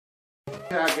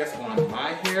I guess on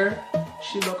my hair,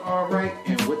 she looked alright,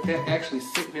 and with that actually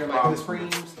sitting there like this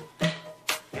frames,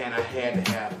 and I had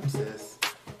to have them, sis.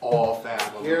 All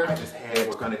 5 of them. I just had,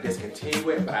 we're gonna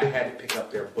discontinue it, but I had to pick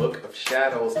up their book of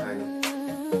shadows, honey.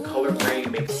 Color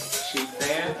Grade makes cheap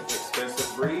fan,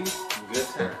 expensive breeze, good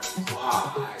times.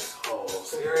 Why so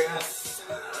serious?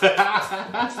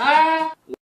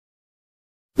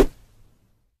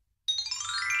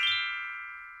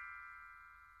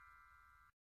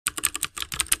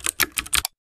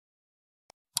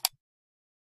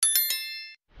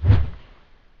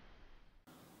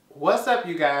 What's up,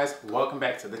 you guys? Welcome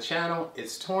back to the channel.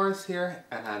 It's Torrence here,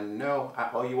 and I know I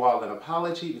owe you all an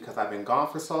apology because I've been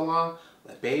gone for so long,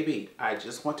 but baby, I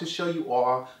just want to show you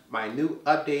all my new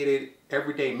updated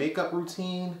everyday makeup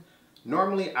routine.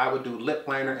 Normally I would do lip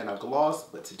liner and a gloss,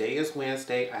 but today is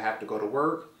Wednesday, I have to go to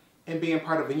work, and being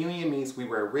part of a union means we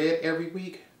wear red every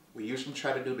week. We usually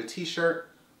try to do the t-shirt,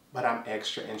 but I'm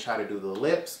extra and try to do the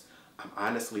lips. I'm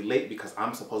honestly late because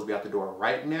I'm supposed to be out the door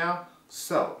right now.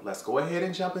 So let's go ahead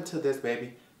and jump into this,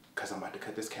 baby, because I'm about to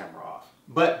cut this camera off.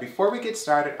 But before we get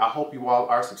started, I hope you all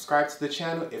are subscribed to the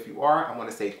channel. If you are, I want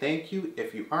to say thank you.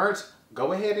 If you aren't,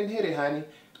 go ahead and hit it, honey.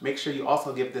 Make sure you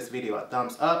also give this video a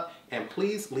thumbs up, and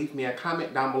please leave me a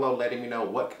comment down below letting me know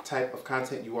what type of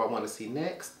content you all want to see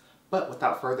next. But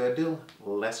without further ado,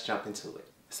 let's jump into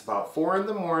it. It's about 4 in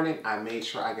the morning. I made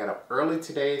sure I got up early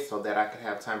today so that I could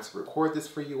have time to record this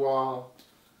for you all.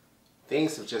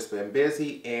 Things have just been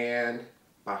busy, and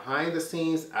behind the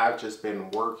scenes, I've just been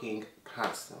working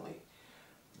constantly.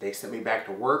 They sent me back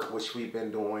to work, which we've been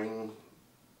doing,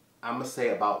 I'm gonna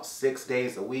say about 6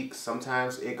 days a week.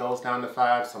 Sometimes it goes down to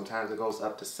 5, sometimes it goes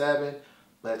up to 7,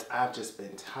 but I've just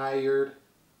been tired.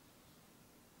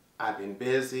 I've been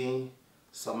busy.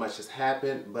 So much has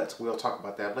happened, but we'll talk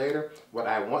about that later. What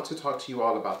I want to talk to you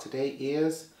all about today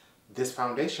is this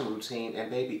foundation routine, and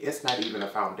baby, it's not even a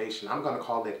foundation. I'm gonna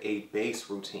call it a base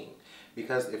routine,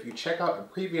 because if you check out a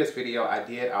previous video I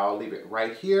did, I'll leave it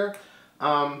right here.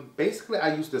 Basically,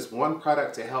 I use this one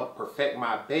product to help perfect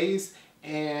my base,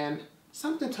 and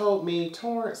something told me,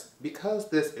 Torrence, because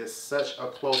this is such a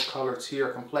close color to your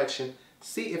complexion,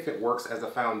 see if it works as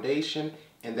a foundation,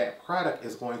 and that product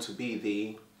is going to be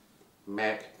the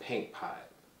MAC Paint Pot.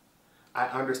 I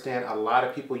understand a lot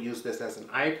of people use this as an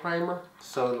eye primer,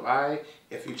 so do I.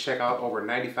 If you check out over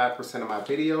 95% of my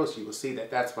videos, you will see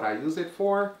that that's what I use it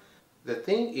for. The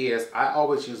thing is, I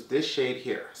always use this shade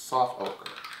here, Soft Ochre.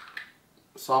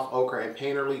 Soft Ochre and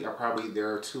Painterly are probably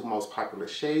their 2 most popular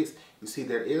shades. You see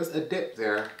there is a dip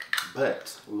there,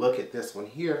 but look at this one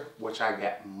here, which I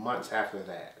got months after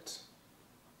that.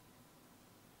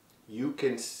 You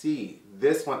can see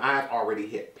this one I've already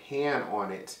hit pan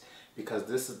on it, because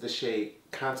this is the shade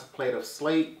Contemplative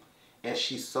Slate, and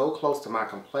she's so close to my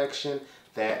complexion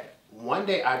that one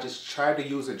day I just tried to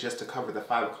use it just to cover the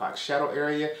 5 o'clock shadow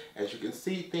area. As you can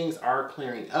see, things are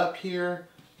clearing up here.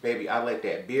 Baby, I let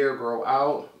that beard grow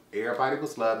out. Everybody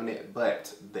was loving it,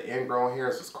 but the ingrown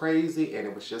hairs was crazy, and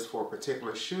it was just for a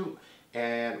particular shoot.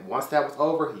 And once that was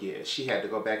over, yeah, she had to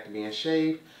go back to being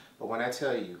shaved. But when I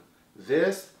tell you,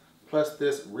 this plus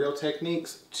this Real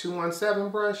Techniques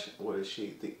 217 brush, what is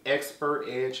she? The Expert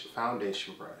Edge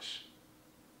Foundation Brush.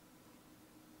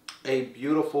 A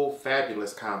beautiful,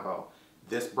 fabulous combo.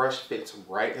 This brush fits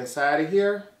right inside of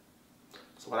here.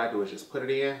 So what I do is just put it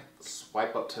in,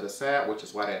 swipe up to the side, which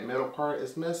is why that middle part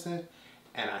is missing.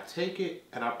 And I take it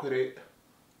and I put it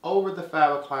over the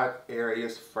 5 o'clock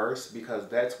areas first, because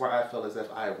that's where I feel as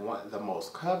if I want the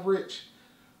most coverage.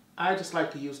 I just like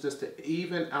to use this to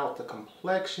even out the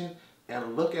complexion,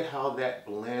 and look at how that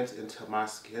blends into my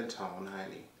skin tone,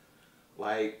 honey.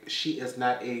 Like, she is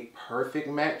not a perfect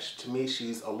match. To me,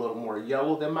 she's a little more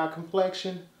yellow than my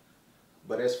complexion.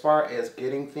 But as far as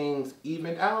getting things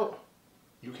evened out,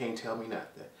 you can't tell me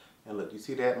nothing. And look, you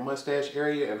see that mustache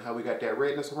area and how we got that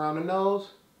redness around the nose?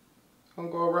 I'm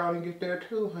gonna go around and get there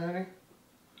too, honey.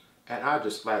 And I'll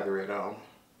just slather it on.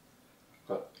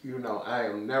 But you know, I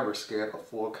am never scared of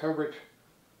full coverage.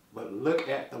 But look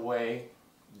at the way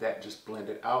that just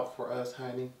blended out for us,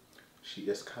 honey. She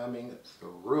is coming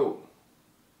through.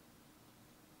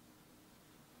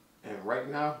 And right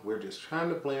now, we're just trying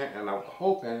to blend, and I'm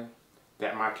hoping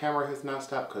that my camera has not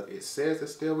stopped, because it says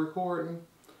it's still recording,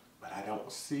 but I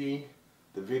don't see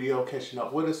the video catching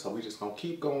up with us, so we're just gonna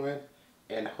keep going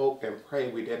and hope and pray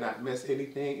we did not miss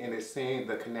anything, and it's saying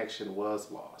the connection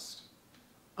was lost.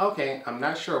 Okay, I'm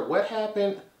not sure what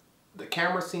happened. The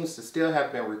camera seems to still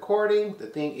have been recording. The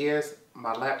thing is,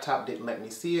 my laptop didn't let me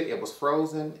see it. It was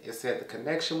frozen. It said the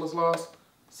connection was lost,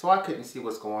 so I couldn't see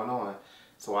what's going on.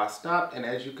 So I stopped, and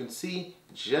as you can see,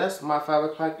 just my 5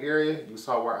 o'clock area, you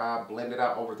saw where I blended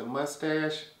out over the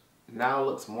mustache. Now it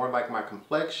looks more like my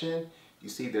complexion. You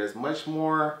see there's much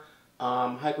more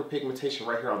hyperpigmentation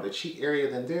right here on the cheek area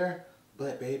than there.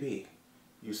 But baby,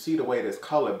 you see the way this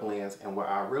color blends, and what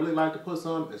I really like to put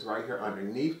some is right here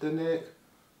underneath the neck.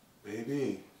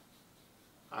 Baby,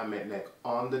 I'm at neck,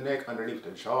 on the neck, underneath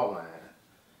the jawline.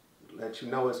 Let you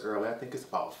know it's early. I think it's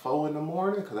about 4 in the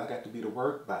morning because I got to be to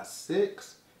work by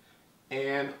 6.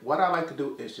 And what I like to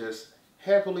do is just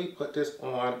heavily put this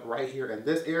on right here in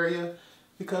this area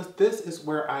because this is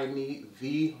where I need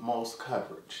the most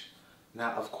coverage.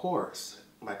 Now, of course,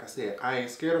 like I said, I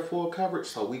ain't scared of full coverage,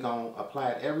 so we gonna apply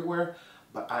it everywhere.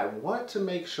 But I want to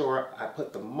make sure I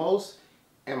put the most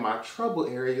in my trouble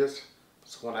areas,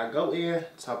 so when I go in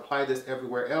to apply this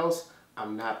everywhere else,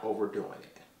 I'm not overdoing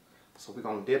it. So we're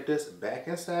gonna dip this back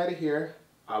inside of here.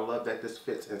 I love that this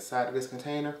fits inside of this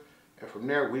container. And from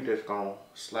there, we just gonna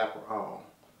slap her on,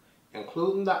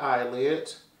 including the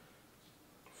eyelids,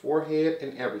 forehead,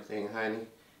 and everything, honey.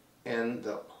 And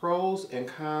the pros and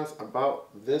cons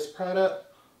about this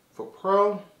product, for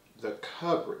pro, the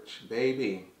coverage,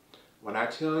 baby. When I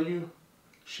tell you,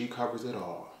 she covers it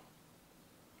all.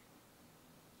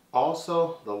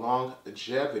 Also, the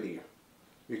longevity.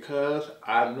 Because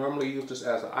I normally use this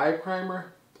as an eye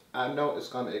primer, I know it's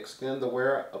going to extend the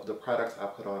wear of the products I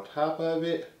put on top of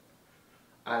it.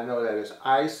 I know that it's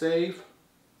eye safe.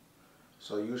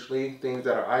 So usually things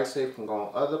that are eye safe can go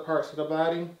on other parts of the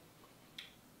body.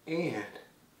 And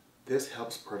this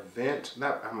helps prevent,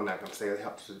 I'm not going to say it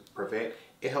helps to prevent,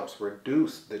 it helps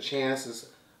reduce the chances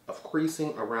of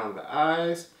creasing around the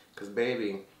eyes. Because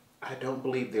baby, I don't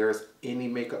believe there's any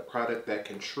makeup product that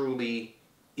can truly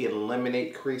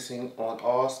eliminate creasing on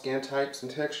all skin types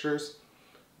and textures.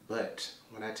 But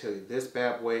when I tell you this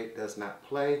bad boy does not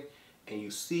play, and you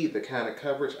see the kind of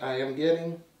coverage I am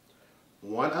getting,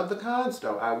 one of the cons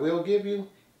though I will give you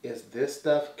is this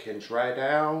stuff can dry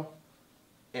down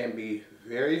and be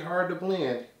very hard to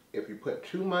blend if you put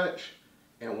too much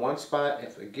in one spot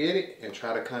and forget it and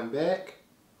try to come back.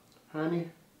 Honey,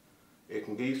 it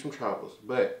can give you some troubles.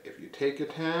 But if you take your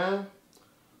time,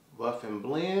 buff and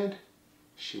blend,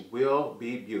 she will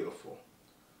be beautiful.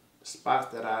 The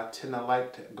spots that I tend to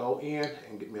like to go in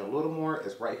and get me a little more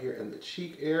is right here in the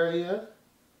cheek area.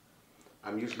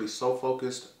 I'm usually so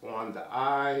focused on the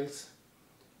eyes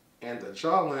and the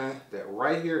jawline that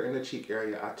right here in the cheek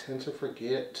area I tend to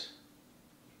forget.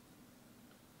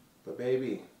 But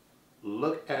baby,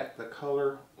 look at the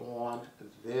color on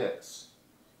this.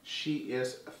 She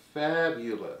is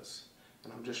fabulous.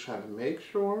 And I'm just trying to make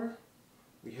sure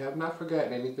we have not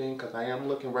forgotten anything, because I am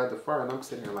looking rather far and I'm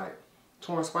sitting here like,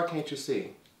 Torrence, why can't you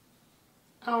see?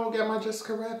 I don't got my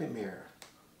Jessica Rabbit mirror.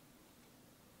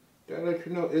 Gotta let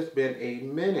you know it's been a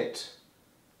minute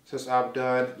since I've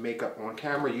done makeup on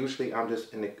camera. Usually I'm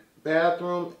just in the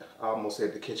bathroom. I almost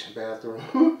said the kitchen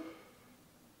bathroom.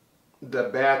 The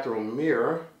bathroom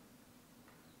mirror.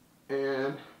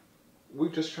 And we're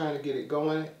just trying to get it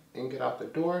going and get out the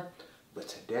door. But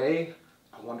today,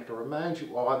 I wanted to remind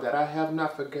you all that I have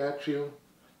not forgot you.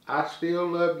 I still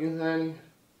love you, honey.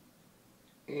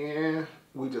 And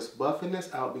we just buffing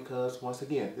this out because, once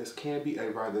again, this can be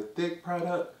a rather thick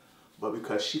product. But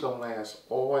because she gonna last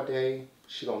all day,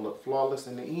 she gonna look flawless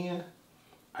in the end,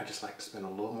 I just like to spend a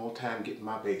little more time getting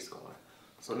my base going.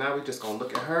 So now we're just gonna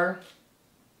look at her.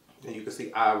 And you can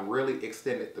see I really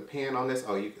extended the pen on this.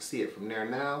 Oh, you can see it from there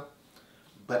now.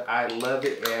 But I love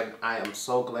it, and I am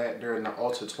so glad during the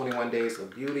Ulta 21 Days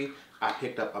of Beauty, I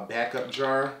picked up a backup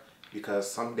jar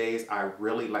because some days I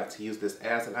really like to use this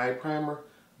as an eye primer.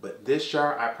 But this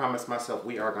jar, I promised myself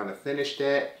we are going to finish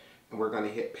that, and we're going to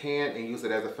hit pan and use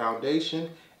it as a foundation.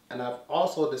 And I've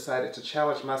also decided to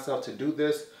challenge myself to do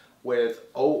this with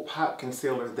old pot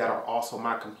concealers that are also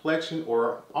my complexion,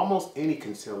 or almost any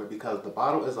concealer, because the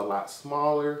bottle is a lot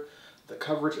smaller, the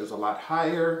coverage is a lot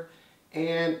higher,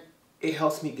 and it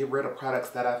helps me get rid of products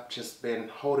that I've just been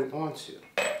holding on to.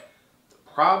 The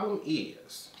problem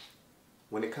is,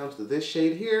 when it comes to this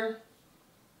shade here,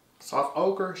 Soft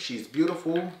Ochre, she's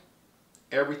beautiful,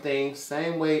 everything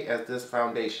same way as this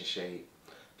foundation shade.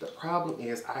 The problem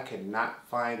is I cannot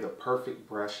find the perfect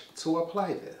brush to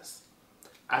apply this.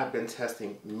 I've been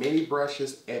testing many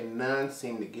brushes and none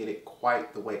seem to get it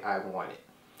quite the way I want it.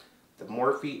 The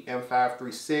Morphe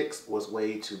M536 was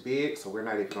way too big, so we're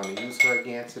not even going to use her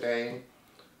again today.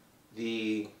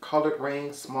 The Colored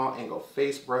Rain Small Angle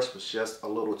Face Brush was just a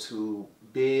little too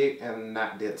big and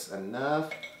not dense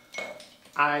enough.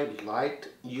 I liked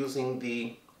using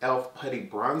the e.l.f. Putty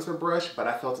Bronzer Brush, but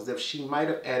I felt as if she might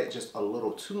have added just a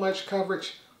little too much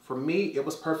coverage For me, it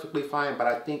was perfectly fine, but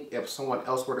I think if someone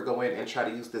else were to go in and try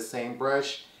to use the same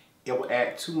brush, it would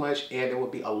add too much and it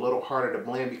would be a little harder to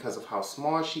blend because of how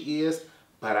small she is,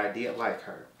 but I did like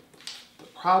her. The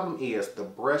problem is the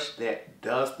brush that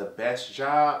does the best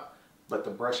job, but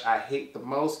the brush I hate the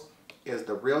most, is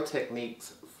the Real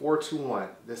Techniques 421.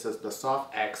 This is the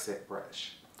soft accent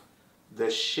brush. The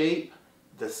shape,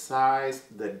 the size,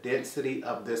 the density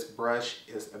of this brush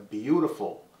is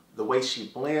beautiful. The way she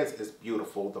blends is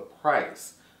beautiful. The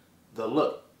price, the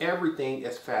look, everything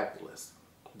is fabulous.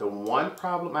 The one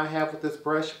problem I have with this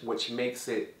brush, which makes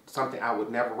it something I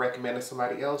would never recommend to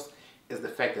somebody else, is the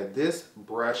fact that this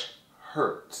brush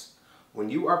hurts. When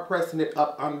you are pressing it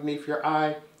up underneath your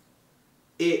eye,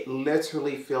 it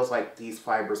literally feels like these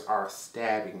fibers are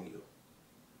stabbing you.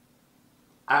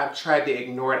 I've tried to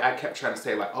ignore it. I kept trying to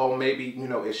say like, oh, maybe, you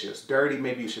know, it's just dirty.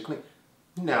 Maybe you should clean.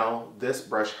 No, this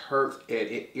brush hurts and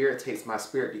it irritates my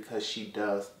spirit because she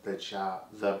does the job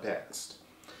the best.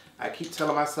 I keep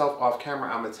telling myself off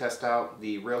camera I'm going to test out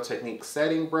the Real Techniques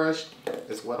setting brush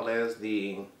as well as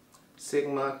the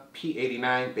Sigma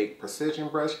P89 Baked Precision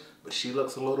brush, but she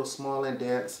looks a little small and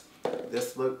dense.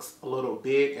 This looks a little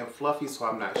big and fluffy, so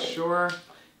I'm not sure.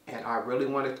 And I really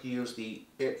wanted to use the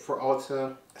It for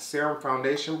Ulta Serum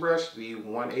Foundation brush, the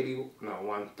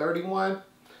 131,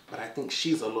 but I think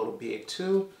she's a little big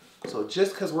too. So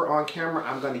just because we're on camera,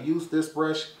 I'm going to use this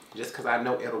brush just because I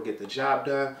know it'll get the job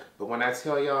done. But when I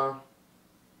tell y'all,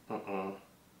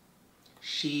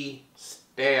 she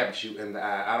stabs you in the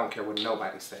eye. I don't care what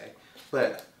nobody say.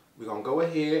 But we're going to go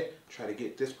ahead, try to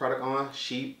get this product on.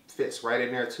 She fits right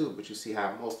in there too, but you see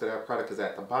how most of that product is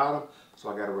at the bottom. So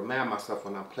I got to remind myself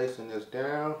when I'm placing this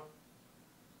down,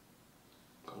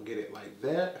 gonna get it like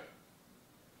that.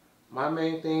 My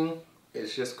main thing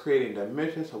is just creating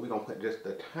dimension, so we're gonna put just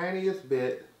the tiniest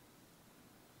bit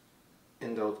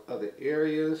in those other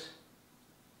areas.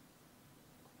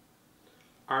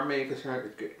 Our main concern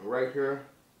is getting right here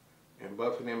and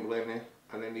buffing and blending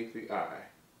underneath the eye.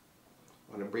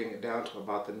 I'm gonna bring it down to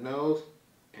about the nose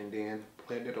and then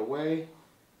blend it away.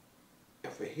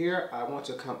 And for here, I want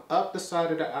to come up the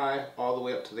side of the eye all the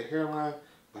way up to the hairline,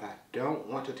 but I don't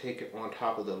want to take it on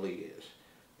top of the lids.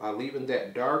 By leaving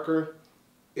that darker,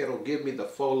 it'll give me the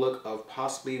full look of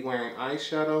possibly wearing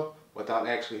eyeshadow without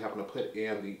actually having to put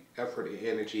in the effort and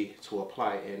energy to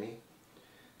apply any.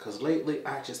 Because lately,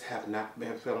 I just have not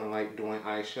been feeling like doing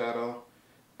eyeshadow.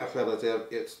 I feel as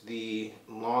if it's the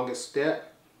longest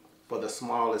step for the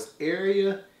smallest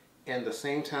area. And at the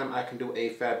same time I can do a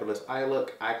fabulous eye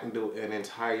look, I can do an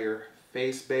entire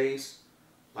face base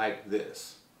like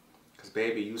this. Because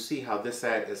baby, you see how this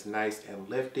side is nice and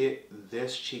lifted.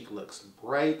 This cheek looks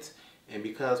bright. And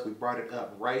because we brought it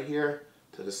up right here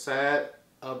to the side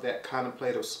of that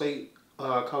Contemplative Slate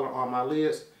color on my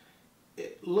lids,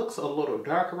 it looks a little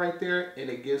darker right there. And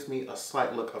it gives me a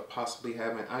slight look of possibly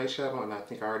having eyeshadow. And I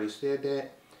think I already said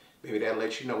that. Maybe that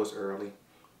lets you know it's early.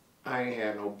 I ain't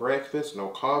had no breakfast, no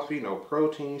coffee, no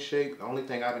protein shake. The only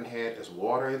thing I done had is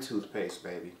water and toothpaste,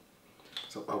 baby.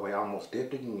 So, oh wait, I almost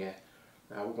dipped again.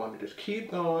 Now we're going to just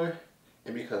keep going.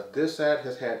 And because this side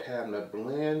has had time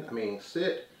to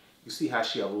sit, you see how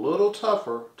she a little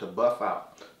tougher to buff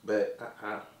out. But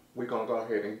we're going to go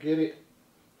ahead and get it.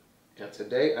 And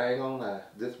today, I ain't going to lie,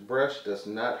 this brush does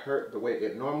not hurt the way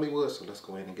it normally would. So let's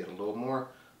go ahead and get a little more.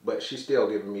 But she's still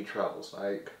giving me troubles.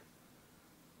 Like,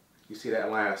 you see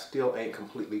that line still ain't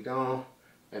completely gone.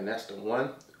 And that's the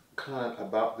one con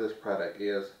about this product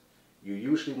is you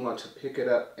usually want to pick it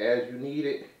up as you need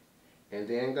it and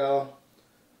then go.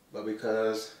 But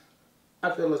because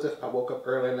I feel as if I woke up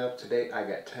early enough today, I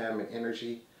got time and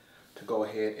energy to go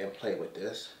ahead and play with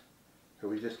this. So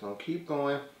we're just going to keep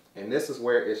going. And this is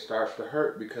where it starts to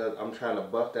hurt because I'm trying to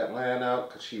buff that line out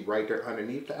because she's right there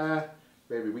underneath the eye.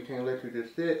 Baby, we can't let you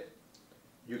just sit.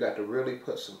 You got to really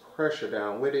put some pressure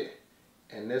down with it.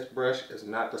 And this brush is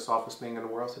not the softest thing in the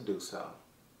world to do so.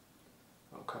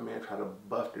 I'll come in and try to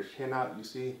buff the chin out. You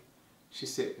see,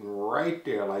 she's sitting right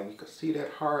there. Like you can see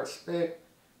that hard speck.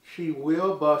 She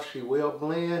will buff, she will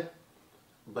blend.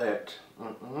 But,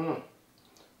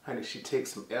 honey, she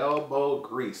takes some elbow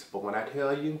grease. But when I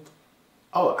tell you,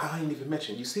 oh, I didn't even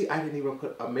mention. You see, I didn't even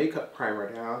put a makeup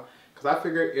primer down. Because I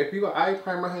figured if you got eye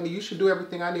primer, honey, you should do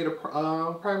everything I need a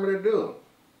primer to do.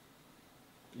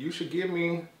 You should give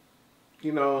me,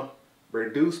 you know,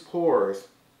 reduced pores,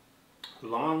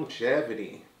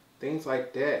 longevity, things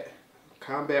like that.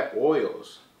 Combat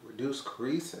oils, reduce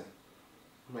creasing.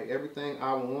 Like everything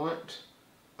I want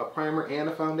a primer and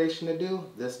a foundation to do,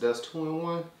 this does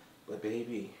 2-in-1. But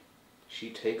baby, she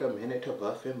take a minute to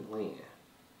buff and blend.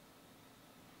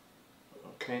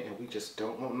 Okay, and we just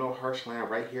don't want no harsh line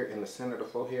right here in the center of the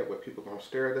forehead where people gonna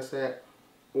stare at us at,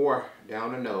 or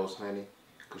down the nose, honey,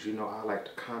 because you know I like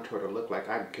the contour to look like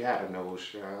I got a nose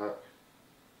job.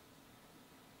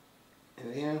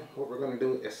 And then what we're gonna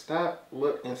do is stop,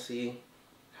 look, and see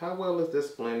how well is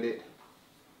this blended.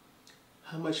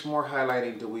 How much more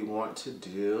highlighting do we want to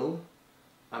do?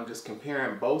 I'm just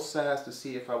comparing both sides to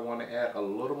see if I want to add a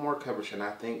little more coverage, and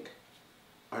I think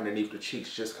underneath the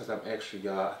cheeks, just because I'm extra,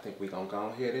 y'all, I think we're gonna go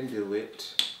ahead and do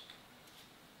it.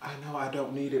 I know I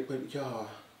don't need it, but y'all,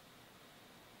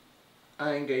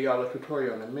 I ain't gave y'all a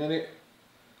tutorial in a minute.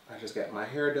 I just got my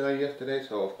hair done yesterday,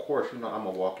 so of course, you know, I'm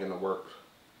gonna walk into work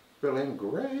feeling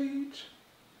great.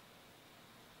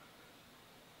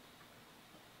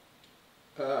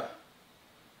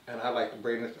 And I like to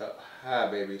bring this up high,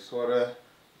 baby, sorta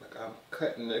like I'm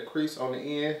cutting the crease on the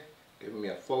end, giving me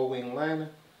a full wing liner.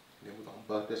 And then we're going to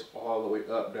buff this all the way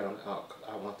up, down, out, because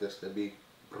I want this to be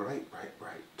bright, bright,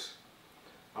 bright.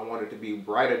 I want it to be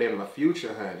brighter than my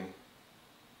future, honey.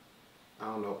 I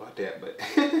don't know about that, but...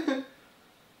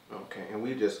 Okay, and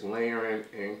we just layering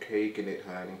and caking it,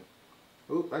 honey.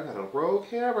 Oop, I got a rogue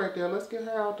hair right there. Let's get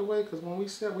her out the way, because when we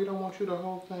set, we don't want you to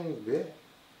hold things back.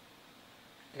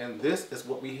 And this is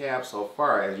what we have so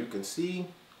far. As you can see,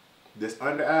 this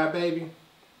under eye, baby,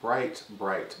 bright,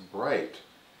 bright, bright.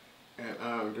 And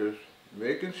I'm just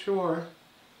making sure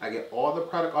I get all the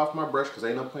product off my brush, because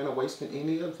ain't no point of wasting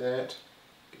any of that.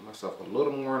 Get myself a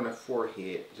little more on the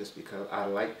forehead, just because I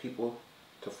like people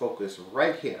to focus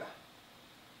right here.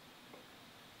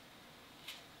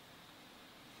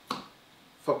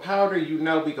 For powder, you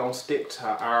know we gonna stick to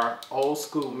our old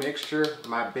school mixture,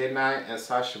 my Midnight and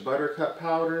Sacha Buttercup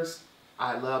powders.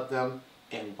 I love them.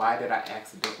 And why did I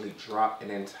accidentally drop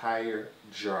an entire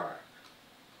jar?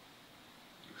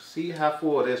 You see how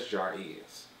full this jar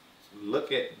is.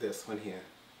 Look at this one here.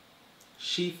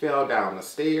 She fell down the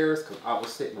stairs because I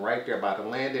was sitting right there by the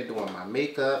landing doing my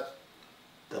makeup.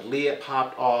 The lid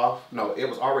popped off. No, it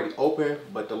was already open,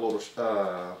 but the little,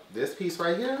 this piece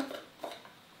right here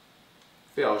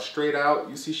fell straight out.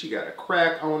 You see she got a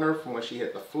crack on her from when she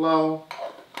hit the floor.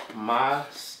 My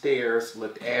stairs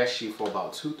looked ashy for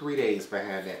about 2-3 days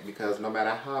behind that, because no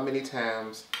matter how many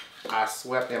times I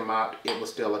swept and mopped, it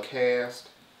was still a cast.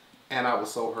 And I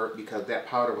was so hurt because that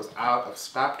powder was out of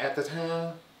stock at the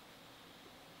time.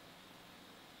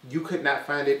 You could not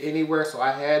find it anywhere, so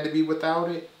I had to be without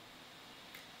it.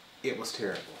 It was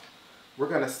terrible. We're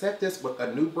going to set this with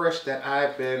a new brush that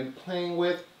I've been playing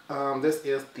with. This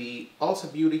is the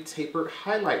Ulta Beauty Tapered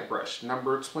Highlight Brush,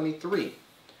 number 23.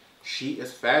 She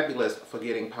is fabulous for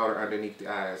getting powder underneath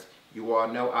the eyes. You all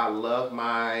know I love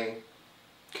my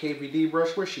KVD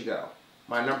brush. Where'd she go?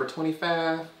 My number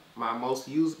 25, my most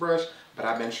used brush. But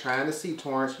I've been trying to see,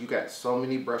 Torrence, you got so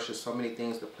many brushes, so many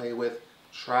things to play with.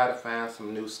 Try to find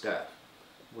some new stuff.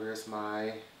 Where's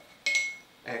my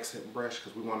accent brush?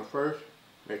 Because we want to first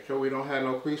make sure we don't have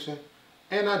no creasing.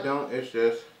 And I don't. It's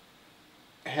just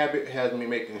habit has me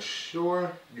making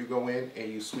sure you go in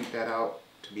and you sweep that out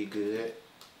to be good.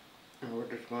 And we're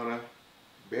just gonna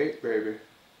bake, baby.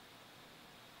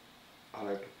 I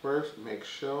like to first make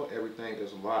sure everything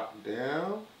is locked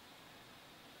down.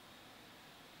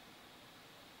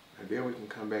 And then we can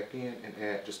come back in and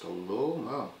add just a little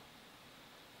more.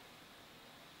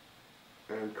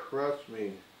 And trust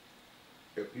me,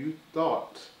 if you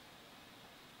thought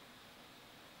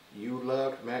you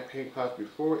loved MAC Paint Pots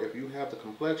before, if you have the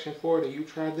complexion for it and you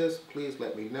try this, please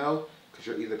let me know, because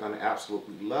you're either going to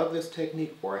absolutely love this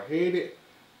technique or hate it.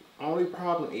 The only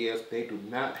problem is they do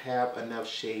not have enough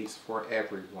shades for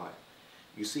everyone.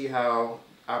 You see how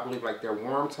I believe like their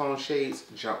warm tone shades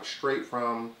jump straight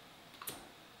from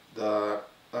the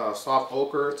soft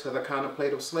ochre to the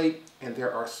Contemplative Slate, and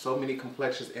there are so many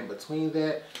complexions in between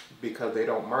that. Because they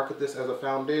don't market this as a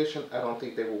foundation, I don't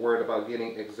think they were worried about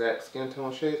getting exact skin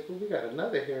tone shades. Ooh, we got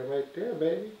another hair right there,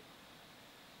 baby.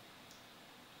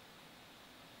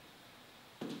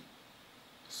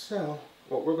 So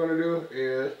what we're going to do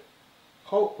is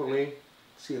hopefully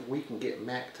see if we can get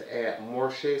MAC to add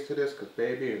more shades to this, because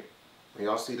baby, when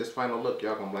y'all see this final look,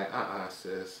 y'all gonna be like,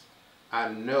 sis, I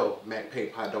know MAC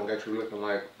Paint Pot don't get you looking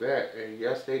like that. And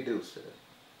yes, they do, sis.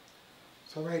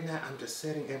 So right now, I'm just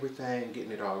setting everything,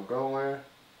 getting it all going.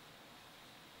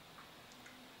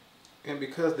 And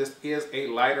because this is a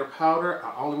lighter powder,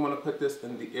 I only want to put this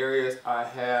in the areas I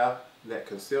have that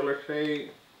concealer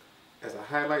shade as a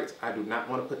highlight. I do not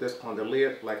want to put this on the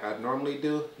lid like I normally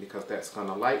do, because that's going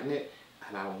to lighten it.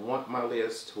 And I want my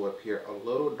lids to appear a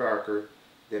little darker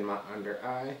than my under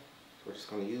eye. So we're just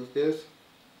going to use this.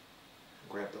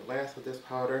 Grab the last of this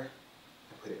powder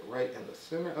and put it right in the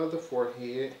center of the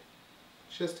forehead.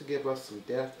 just to give us some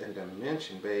depth and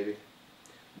dimension, baby.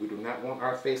 We do not want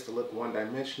our face to look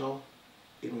one-dimensional,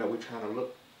 even though we're trying to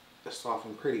look as soft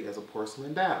and pretty as a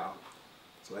porcelain doll.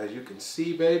 So as you can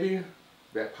see, baby,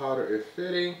 that powder is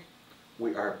fitting.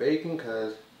 We are baking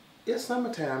because it's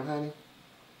summertime, honey.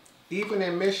 Even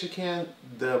in Michigan,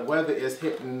 the weather is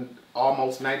hitting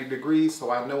almost 90 degrees.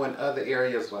 So I know in other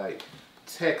areas like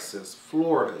Texas,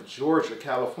 Florida, Georgia,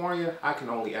 California, I can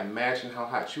only imagine how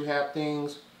hot you have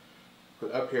things.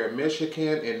 But up here in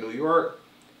Michigan and New York,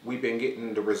 we've been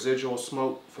getting the residual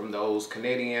smoke from those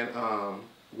Canadian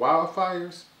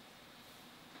wildfires.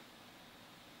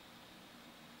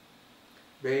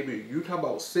 Baby, you talk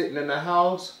about sitting in the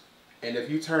house, and if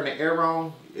you turn the air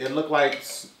on, it look like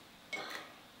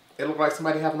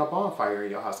somebody having a bonfire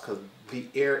in your house, because the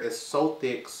air is so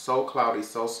thick, so cloudy,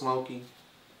 so smoky.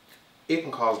 It can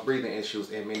cause breathing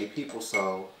issues in many people.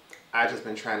 So I just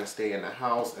been trying to stay in the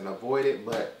house and avoid it,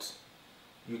 but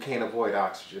you can't avoid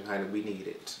oxygen, honey. We need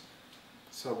it.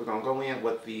 So we're gonna go in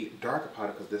with the darker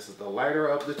powder because this is the lighter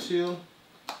of the two,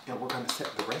 and we're gonna set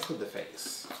the rest of the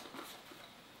face.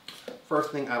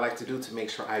 First thing I like to do to make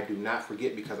sure I do not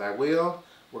forget, because I will,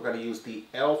 we're going to use the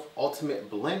e.l.f. Ultimate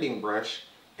Blending Brush,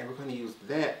 and we're going to use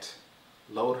that,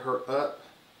 load her up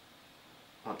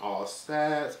on all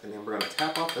sides, and then we're going to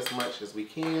tap off as much as we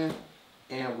can,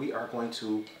 and we are going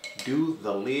to do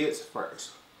the lids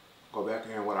first. Go back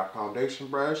in with our foundation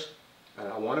brush, and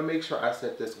I want to make sure I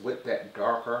set this with that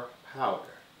darker powder.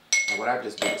 And what I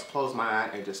just did is close my eye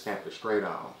and just stamp it straight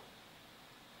on.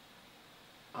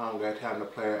 I don't got time to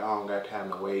play, I don't got time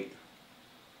to wait.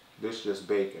 This just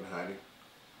baking, honey.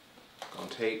 Gonna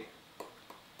take,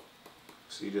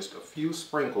 see, just a few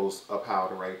sprinkles of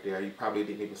powder right there. You probably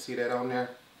didn't even see that on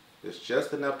there. It's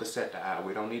just enough to set the eye.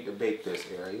 We don't need to bake this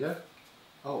area.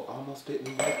 Oh, almost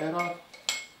didn't wipe that off.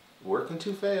 Working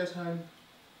too fast, honey.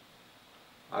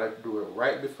 I like to do it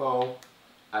right before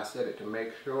I set it to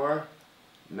make sure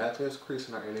nothing's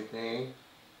creasing or anything.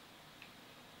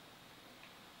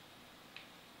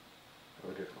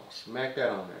 We're just gonna smack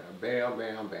that on there. Bam,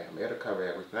 bam, bam. It'll cover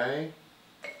everything.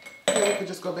 And we can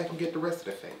just go back and get the rest of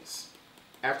the face.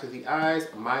 After the eyes,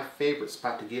 my favorite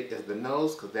spot to get is the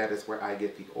nose, because that is where I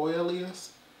get the oiliest.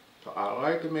 So I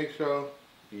like to make sure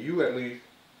you at least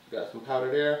got some powder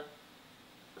there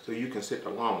so you can sit the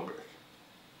longest.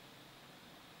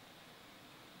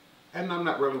 And I'm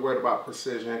not really worried about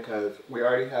precision because we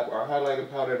already have our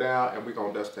highlighting powder down, and we're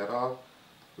gonna dust that off.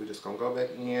 We're just gonna go back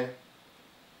in.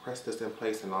 Press this in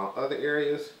place in all other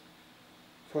areas.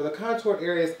 For the contour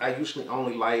areas, I usually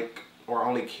only like or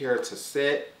only care to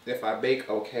set. If I bake,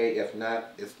 okay. If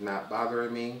not, it's not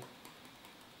bothering me.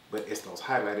 But it's those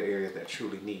highlighted areas that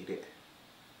truly need it.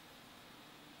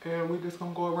 And we're just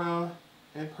gonna go around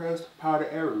and press powder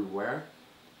everywhere.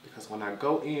 Because when I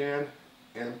go in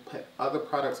and put other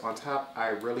products on top, I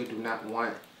really do not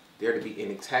want there to be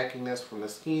any tackiness from the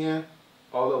skin.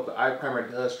 Although the eye primer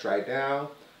does dry down,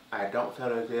 I don't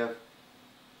feel as if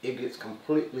it gets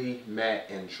completely matte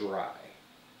and dry.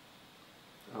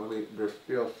 There's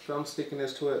still some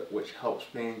stickiness to it, which helps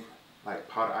things like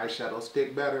powder eyeshadow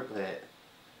stick better, but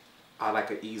I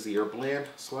like an easier blend,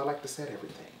 so I like to set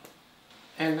everything.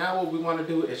 And now what we want to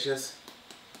do is just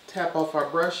tap off our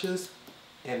brushes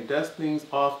and dust things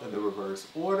off in the reverse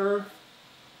order.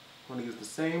 I'm going to use the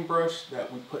same brush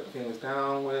that we put things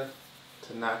down with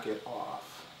to knock it off.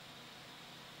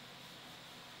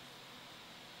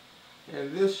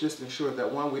 And this just ensures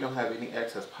that, one, we don't have any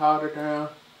excess powder down,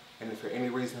 and if for any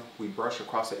reason we brush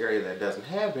across an area that doesn't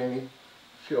have any,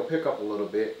 she'll pick up a little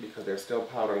bit because there's still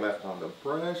powder left on the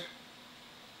brush.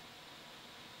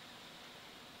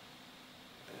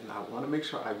 And I want to make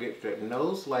sure I get that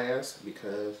nose last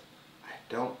because I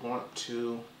don't want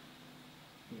to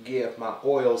give my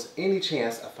oils any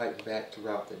chance of fighting back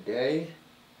throughout the day.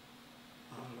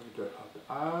 Let me just off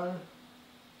the eye.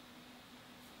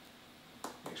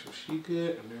 Make sure she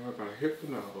good, and then we're gonna hit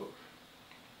the nose.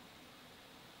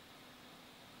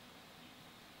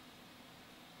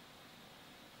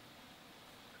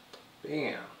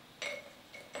 Bam.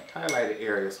 Highlighted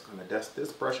areas. I'm gonna dust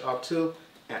this brush off too.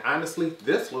 And honestly,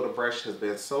 this little brush has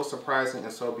been so surprising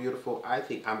and so beautiful. I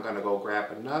think I'm gonna go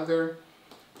grab another.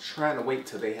 Trying to wait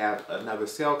till they have another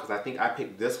sale because I think I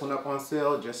picked this one up on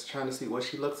sale. Just trying to see what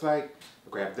she looks like.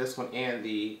 I'll grab this one and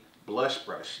the blush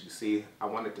brush. You see, I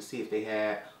wanted to see if they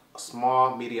had a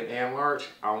small, medium, and large.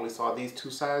 I only saw these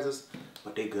two sizes,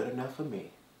 but they're good enough for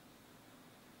me.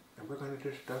 And we're gonna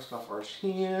just dust off our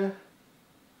chin.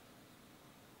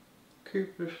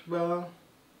 Keep this well.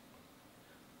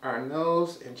 Our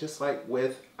nose, and just like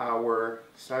with our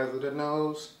size of the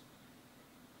nose,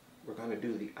 We're going to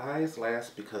do the eyes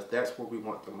last because that's where we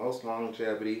want the most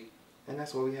longevity and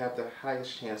that's where we have the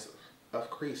highest chance of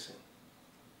creasing.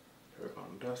 We're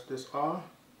going to dust this off.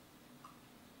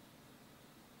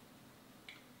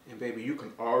 And baby, you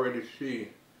can already see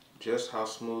just how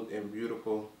smooth and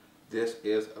beautiful this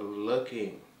is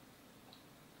looking.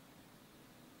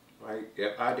 Right?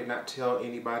 If I did not tell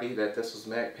anybody that this was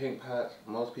MAC Pink Pot,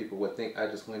 most people would think I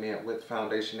just went in with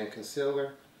foundation and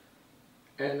concealer.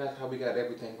 And that's how we got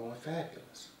everything going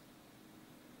fabulous.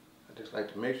 I just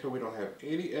like to make sure we don't have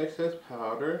any excess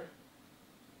powder.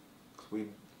 We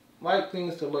like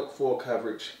things to look full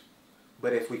coverage.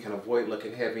 But if we can avoid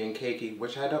looking heavy and cakey,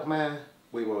 which I don't mind,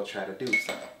 we will try to do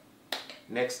so.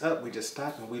 Next up, we just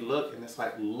stop and we look, and it's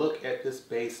like, look at this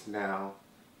base now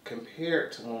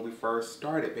compared to when we first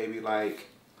started, baby. Like,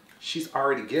 she's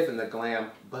already given the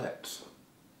glam, but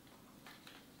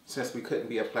since we couldn't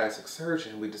be a plastic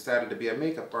surgeon, we decided to be a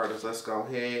makeup artist. Let's go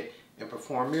ahead and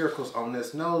perform miracles on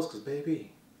this nose, because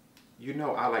baby, you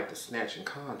know I like to snatch and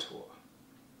contour.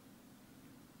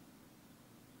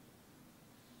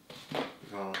 I'm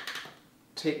gonna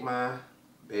take my,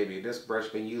 baby, this brush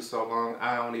been used so long,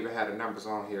 I don't even have the numbers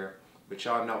on here. But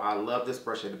y'all know I love this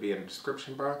brush. It'll be in the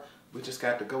description bar. We just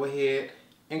got to go ahead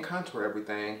and contour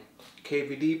everything.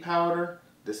 KVD powder.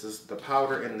 This is the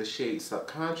powder in the shade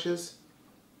Subconscious.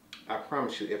 I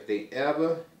promise you, if they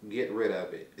ever get rid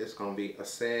of it, it's going to be a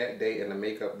sad day in the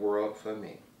makeup world for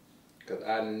me. Because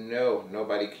I know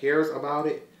nobody cares about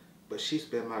it, but she's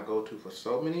been my go-to for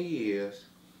so many years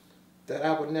that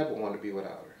I would never want to be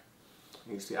without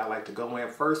her. You see, I like to go in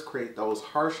first, create those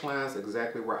harsh lines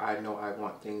exactly where I know I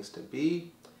want things to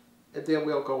be, and then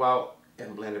we'll go out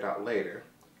and blend it out later.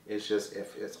 It's just,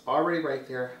 if it's already right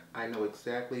there, I know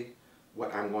exactly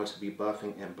what I'm going to be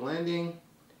buffing and blending,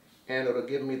 and it'll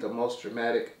give me the most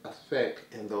dramatic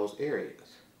effect in those areas.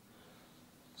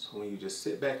 So when you just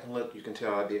sit back and look, you can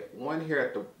tell I did one here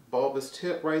at the bulbous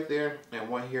tip right there, and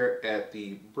one here at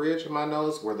the bridge of my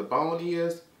nose where the bone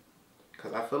is.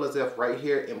 Because I feel as if right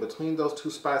here in between those two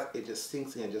spots, it just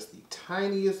sinks in just the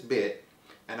tiniest bit.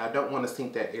 And I don't want to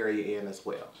sink that area in as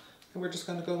well. And we're just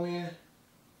going to go in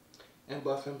and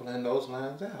buff and blend those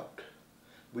lines out.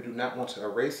 We do not want to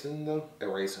erase them.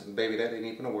 Baby, that ain't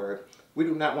even a word. We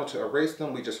do not want to erase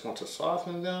them. We just want to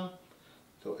soften them.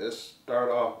 So let's start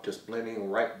off just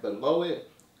blending right below it.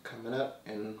 Coming up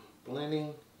and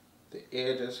blending the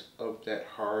edges of that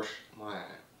harsh line.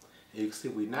 And you can see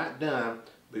we're not done.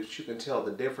 But you can tell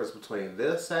the difference between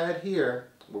this side here,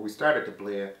 where we started to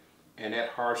blend, and that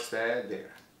harsh side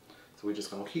there. So we're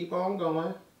just going to keep on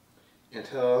going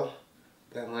until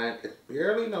that line is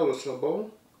barely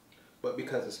noticeable. But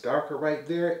because it's darker right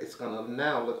there, it's going to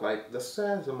now look like the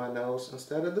sides of my nose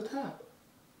instead of the top.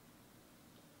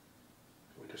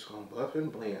 We're just going to buff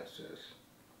and blend, sis.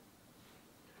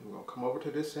 We're going to come over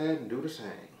to this side and do the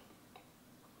same.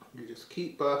 You just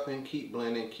keep buffing, keep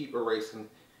blending, keep erasing,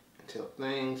 until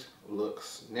things look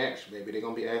snatched, baby. They're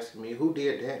going to be asking me, who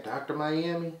did that? Dr.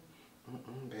 Miami?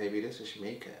 Baby, this is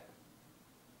makeup.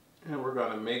 And we're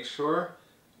going to make sure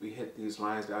we hit these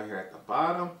lines down here at the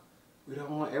bottom. We don't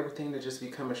want everything to just be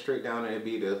coming straight down and it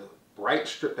be the bright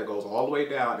strip that goes all the way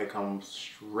down and it comes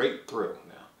straight through.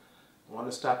 Now, I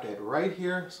want to stop that right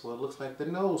here so it looks like the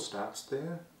nose stops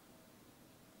there.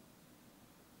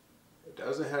 It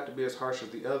doesn't have to be as harsh as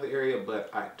the other area, but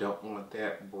I don't want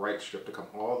that bright strip to come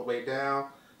all the way down.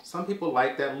 Some people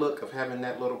like that look of having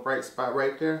that little bright spot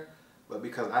right there, but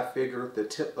because I figure the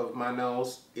tip of my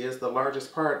nose is the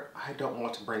largest part, I don't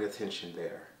want to bring attention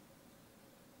there.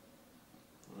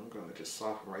 I'm going to just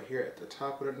soften right here at the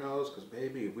top of the nose, because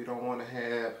baby, we don't want to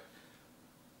have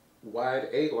wide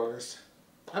alars.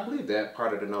 I believe that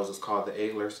part of the nose is called the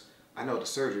alars. I know the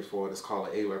surgery for it is called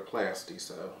an alarplasty,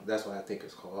 so that's what I think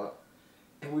it's called.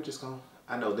 And we're just going to,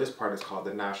 I know this part is called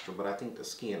the nostril, but I think the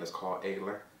skin is called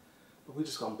alar. But we're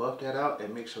just going to buff that out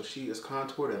and make sure she is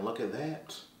contoured, and look at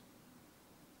that.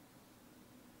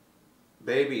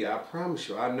 Baby, I promise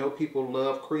you, I know people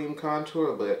love cream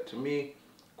contour, but to me,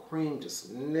 cream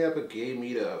just never gave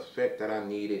me the effect that I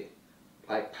needed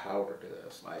like powder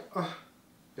does. Like,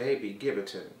 baby, give it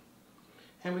to me.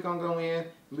 And we're going to go in and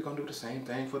we're going to do the same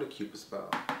thing for the Cupid's bow.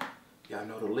 Y'all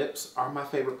know the lips are my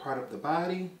favorite part of the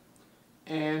body.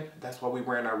 And that's why we're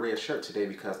wearing our red shirt today,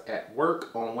 because at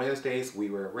work on Wednesdays we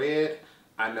wear red.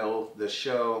 I know the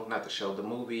show, not the show, the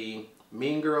movie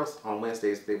Mean Girls, on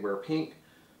Wednesdays they wear pink.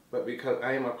 But because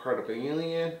I am a part of a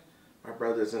union, my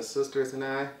brothers and sisters and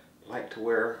I like to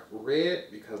wear red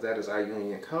because that is our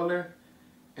union color.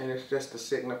 And it's just to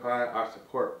signify our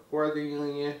support for the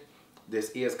union. This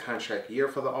is contract year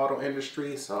for the auto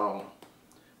industry, so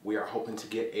We are hoping to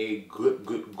get a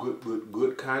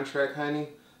good contract, honey.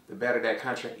 The better that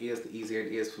contract is, the easier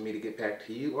it is for me to get back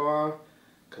to you all.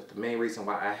 Because the main reason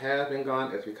why I have been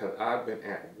gone is because I've been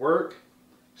at work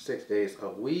 6 days a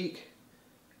week.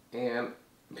 And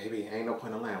baby, ain't no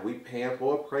point in lying. We paying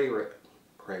for a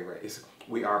pay raise.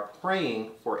 We are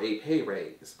praying for a pay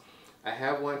raise. I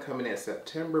have one coming in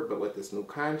September, but with this new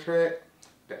contract,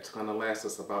 that's going to last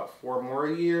us about 4 more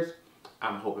years.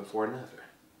 I'm hoping for another.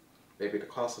 Maybe the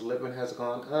cost of living has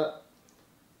gone up,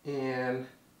 and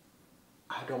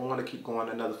I don't want to keep going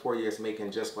another 4 years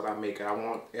making just what I make. I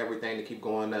want everything to keep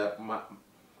going up.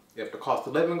 If the cost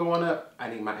of living going up, I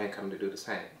need my income to do the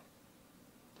same.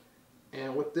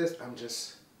 And with this, I'm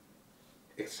just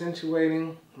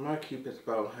accentuating my Cupid's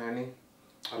bow, honey.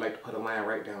 I like to put a line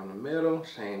right down the middle,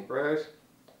 same brush,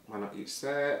 one on each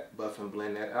side, buff and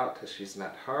blend that out because she's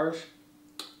not harsh.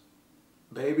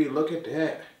 Baby, look at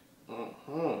that.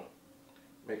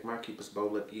 Make my Cupid's bow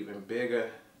look even bigger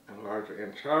and larger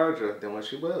and charger than what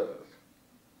she was.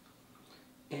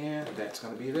 And that's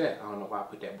going to be that. I don't know why I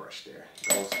put that brush there. It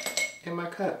goes in my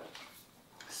cup.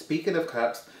 Speaking of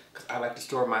cups, because I like to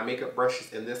store my makeup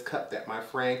brushes in this cup that my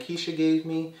friend Keisha gave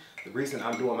me. The reason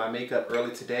I'm doing my makeup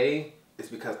early today is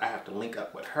because I have to link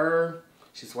up with her.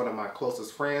 She's one of my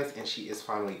closest friends and she is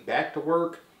finally back to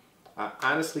work. I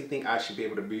honestly think I should be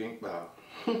able to bring,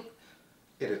 it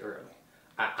is early.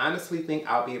 I honestly think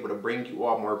I'll be able to bring you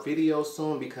all more videos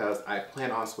soon because I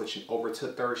plan on switching over to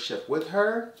third shift with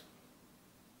her.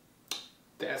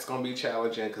 That's going to be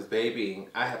challenging because, baby,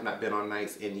 I have not been on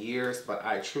nights in years, but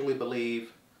I truly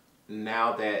believe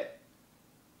now that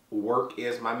work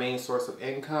is my main source of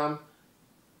income,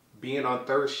 being on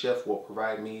third shift will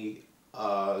provide me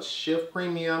a shift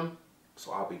premium,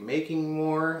 so I'll be making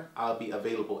more. I'll be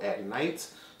available at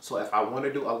nights, so if I want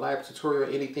to do a live tutorial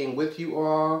or anything with you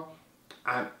all,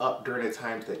 I'm up during the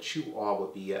times that you all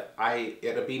would be up.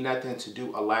 It'll be nothing to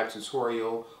do a live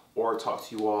tutorial or talk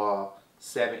to you all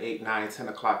 7, 8, 9, 10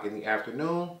 o'clock in the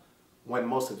afternoon when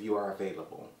most of you are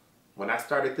available. When I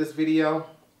started this video,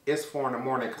 it's 4 in the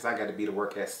morning because I got to be to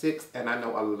work at 6, and I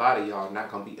know a lot of y'all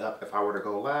not going to be up if I were to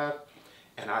go live.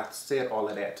 And I said all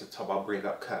of that to talk about bring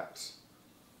up cups.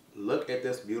 Look at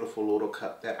this beautiful little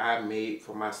cup that I made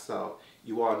for myself.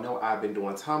 You all know I've been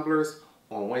doing tumblers.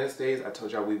 On Wednesdays, I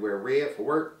told y'all we wear red for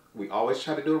work. We always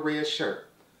try to do a red shirt.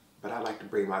 But I like to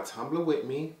bring my tumbler with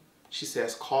me. She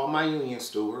says, call my union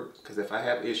steward, because if I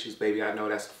have issues, baby, I know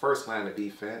that's the first line of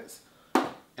defense.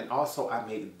 And also, I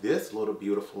made this little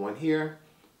beautiful one here.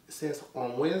 It says,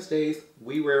 on Wednesdays,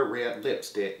 we wear red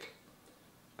lipstick.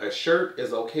 A shirt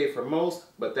is okay for most,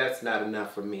 but that's not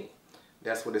enough for me.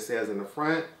 That's what it says in the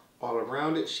front. All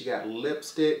around it, she got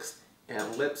lipsticks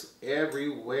and lips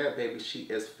everywhere, baby. She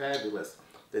is fabulous.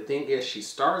 The thing is, she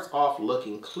starts off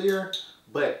looking clear,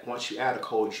 but once you add a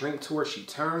cold drink to her, she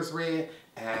turns red.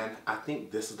 And I think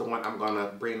this is the one I'm going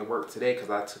to bring to work today because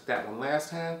I took that one last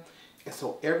time. And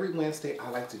so every Wednesday, I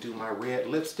like to do my red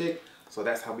lipstick. So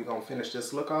that's how we're going to finish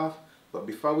this look off. But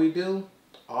before we do,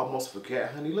 almost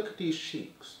forget, honey, look at these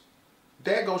cheeks.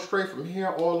 That goes straight from here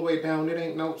all the way down. It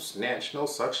ain't no snatch, no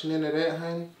suction into that,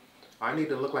 honey. I need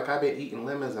to look like I've been eating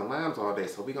lemons and limes all day.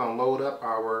 So we're going to load up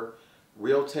our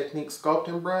Real Technique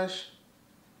sculpting brush.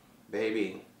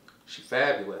 Baby, she's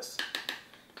fabulous.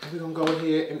 And we're going to go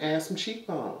ahead and add some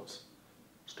cheekbones.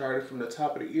 Starting from the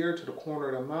top of the ear to the corner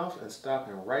of the mouth and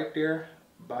stopping right there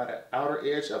by the outer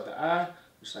edge of the eye.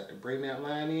 Just like to bring that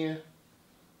line in.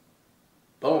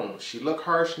 Boom. She look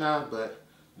harsh now, but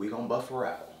we're going to buff her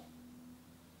out.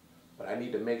 But I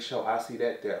need to make sure I see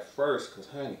that there first because,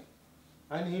 honey,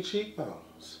 I need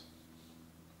cheekbones.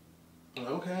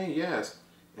 Okay, yes.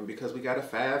 And because we got a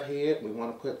 5 head, we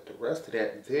want to put the rest of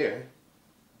that there.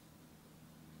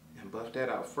 And buff that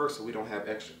out first so we don't have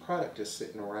extra product just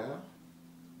sitting around.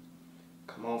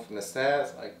 Come on from the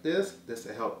sides like this. This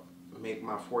will help make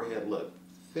my forehead look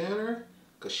thinner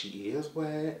because she is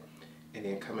wide. And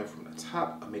then coming from the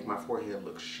top, I'll make my forehead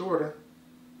look shorter.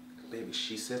 Baby,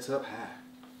 she sits up high.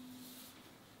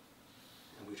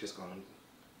 And we're just going to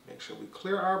make sure we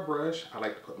clear our brush. I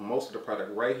like to put most of the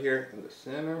product right here in the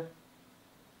center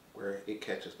where it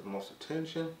catches the most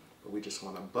attention. But we just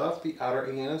want to buff the outer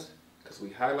ends because we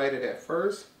highlighted at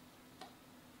first.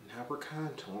 Now we're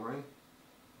contouring.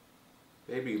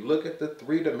 Baby, look at the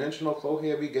 3-dimensional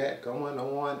forehead we got going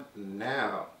on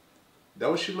now.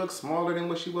 Don't she look smaller than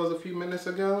what she was a few minutes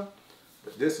ago?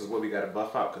 But this is what we got to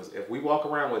buff out because if we walk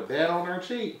around with that on our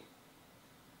cheek,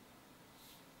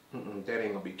 that ain't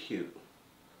going to be cute.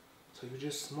 So you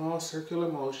just small circular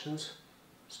motions,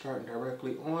 starting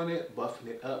directly on it, buffing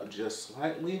it up just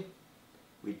slightly.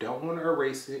 We don't want to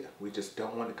erase it. We just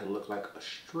don't want it to look like a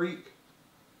streak.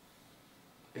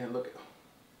 And look at,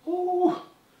 ooh,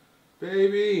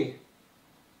 baby.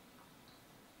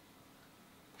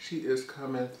 She is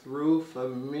coming through for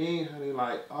me, honey.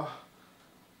 Like, oh,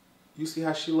 you see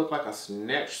how she looked like a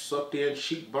snatched, sucked in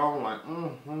cheekbone? Like,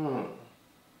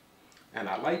 And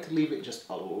I like to leave it just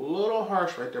a little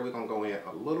harsh right there. We're going to go in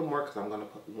a little more because I'm going to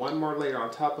put one more layer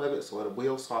on top of it so it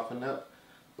will soften up.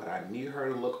 But I need her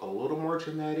to look a little more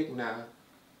dramatic now.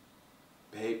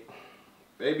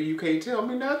 Baby, you can't tell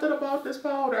me nothing about this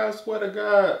powder, I swear to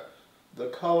God. The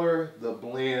color, the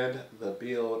blend, the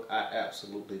build, I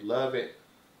absolutely love it.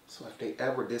 So if they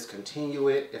ever discontinue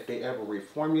it, if they ever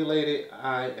reformulate it,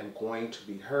 I am going to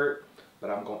be hurt.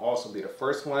 But I'm going to also be the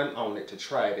first one on it to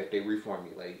try it if they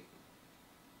reformulate.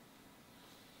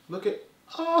 Look at,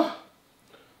 oh,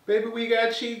 baby, we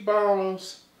got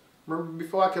cheekbones. Remember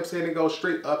before I kept saying it goes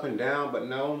straight up and down, but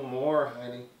no more,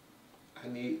 honey. I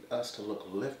need us to look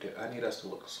lifted. I need us to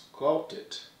look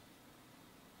sculpted.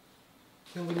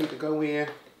 Then we need to go in.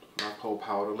 My pole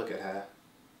powder, look at her.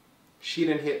 She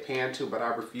didn't hit pan too, but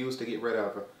I refuse to get rid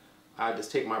of her. I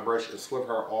just take my brush and swivel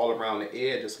her all around the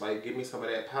edge. Just like, give me some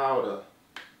of that powder.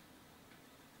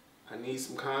 I need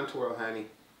some contour, honey.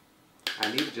 I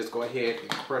need to just go ahead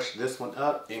and crush this one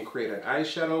up and create an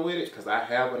eyeshadow with it because I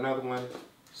have another one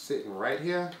sitting right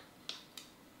here.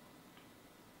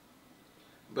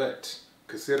 But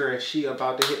considering she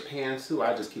about to hit pan too,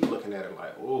 I just keep looking at her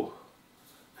like, oh,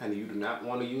 honey, you do not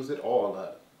want to use it all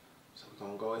up. So we're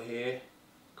going to go ahead,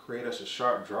 create us a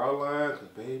sharp draw line because,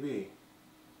 baby,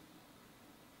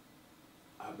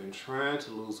 I've been trying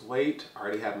to lose weight. I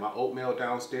already have my oatmeal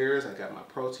downstairs. I got my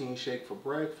protein shake for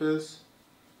breakfast.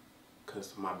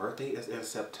 Because my birthday is in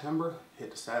September.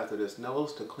 Hit the sides of this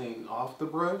nose to clean off the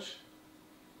brush.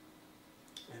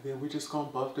 And then we're just going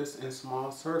to buff this in small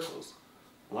circles.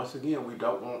 Once again, we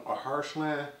don't want a harsh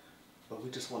line, but we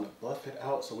just want to buff it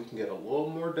out so we can get a little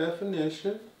more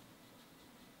definition.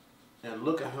 And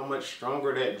look at how much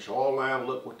stronger that jawline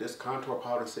look with this contour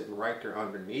powder sitting right there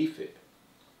underneath it.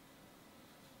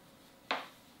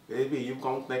 Baby, you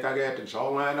gonna think I got the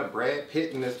jawline of Brad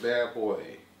Pitt in this bad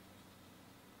boy.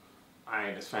 I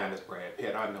ain't as fine as Brad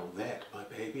Pitt, I know that, but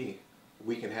baby,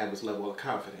 we can have this level of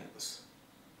confidence.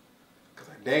 Because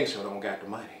I dang sure don't got the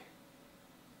money.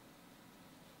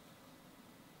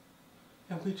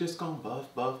 And we just gonna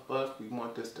buff, buff, buff. We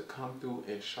want this to come through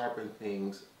and sharpen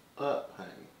things up, honey.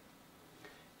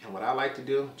 And what I like to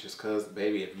do, just because,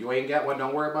 baby, if you ain't got one,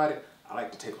 don't worry about it. I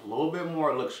like to take a little bit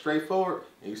more, look straight forward.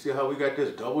 And you see how we got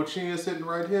this double chin sitting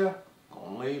right here?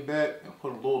 Gonna lay back and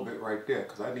put a little bit right there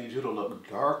because I need you to look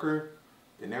darker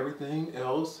than everything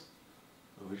else.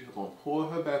 And we're just gonna pull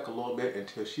her back a little bit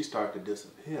until she starts to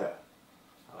disappear.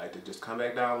 I like to just come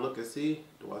back down, look and see.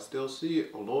 Do I still see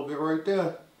it? A little bit right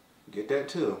there. Get that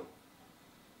too.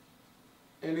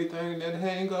 Anything that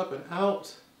hang up and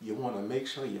out, you want to make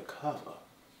sure you cover.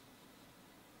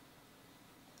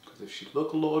 Because if she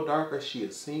look a little darker,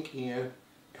 she'll sink in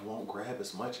and won't grab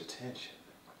as much attention.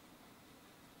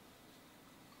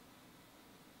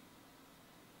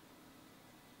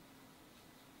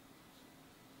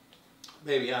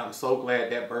 Baby, I'm so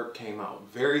glad that burp came out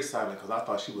very silent because I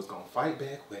thought she was going to fight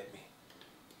back with me.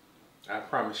 I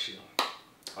promise you.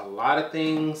 A lot of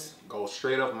things go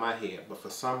straight over my head, but for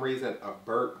some reason a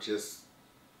burp just,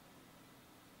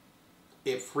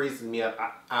 it freezes me up.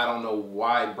 I don't know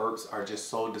why burps are just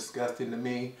so disgusting to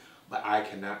me, but I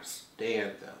cannot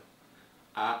stand them.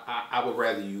 I would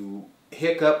rather you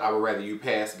hiccup, I would rather you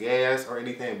pass gas or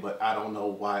anything, but I don't know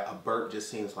why a burp just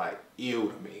seems like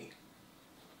ew to me.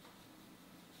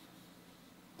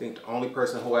 I think the only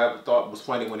person who I ever thought was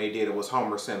funny when they did it was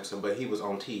Homer Simpson, but he was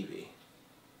on TV.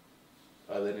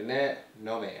 Other than that,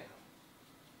 no ma'am.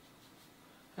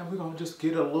 And we're going to just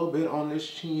get a little bit on this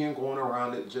chin going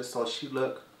around it just so she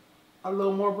look a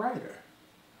little more brighter.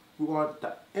 We want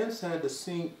the inside to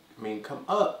sink, come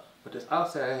up, but this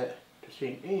outside to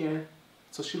sink in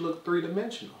so she look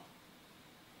three-dimensional.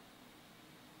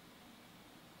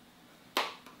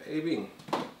 Baby,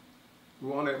 we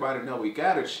want everybody to know we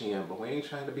got a chin, but we ain't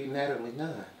trying to be Natalie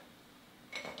Nunn.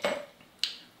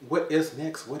 What is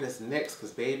next? What is next?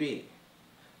 Because baby,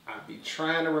 I be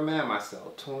trying to remind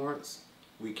myself, Torrence,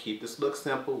 we keep this look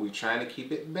simple. We trying to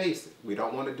keep it basic. We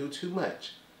don't want to do too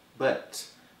much. But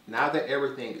now that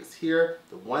everything is here,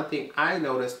 the one thing I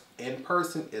noticed in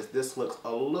person is this looks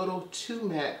a little too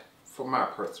matte for my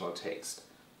personal taste.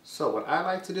 So what I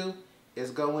like to do is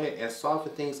go in and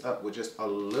soften things up with just a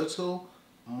little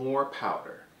more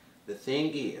powder. The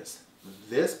thing is,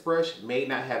 this brush may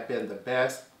not have been the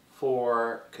best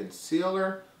for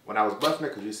concealer. when I was buffing her,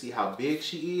 because you see how big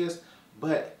she is.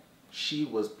 But she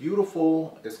was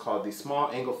beautiful. It's called the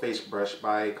Small Angle Face Brush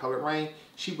by Color Rain.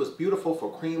 She was beautiful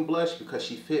for cream blush because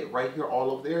she fit right here all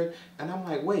over there. And I'm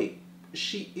like, wait,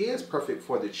 she is perfect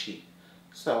for the cheek.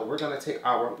 So we're going to take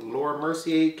our Laura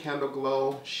Mercier Candle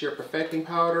Glow Sheer Perfecting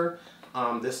Powder.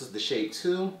 This is the shade 2.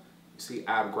 You see,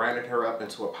 I've grinded her up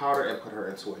into a powder and put her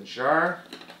into a jar.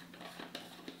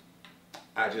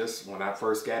 When I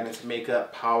first got into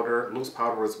makeup, loose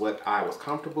powder was what I was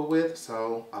comfortable with.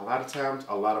 So a lot of times,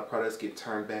 a lot of products get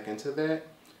turned back into that.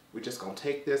 We're just going to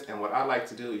take this, and what I like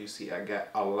to do, you see I got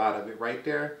a lot of it right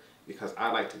there because I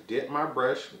like to dip my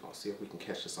brush. We're going to see if we can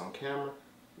catch this on camera.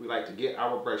 We like to get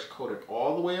our brush coated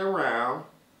all the way around,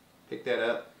 pick that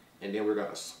up, and then we're going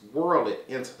to swirl it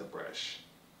into the brush.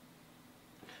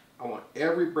 I want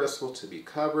every bristle to be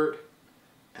covered,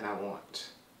 and I want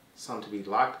some to be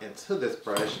locked into this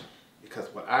brush, because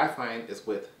what I find is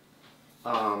with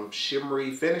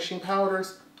shimmery finishing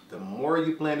powders, the more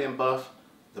you blend and buff,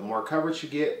 the more coverage you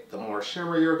get, the more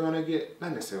shimmer you're going to get.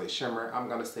 Not necessarily shimmer, I'm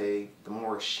going to say the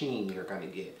more sheen you're going to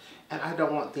get. And I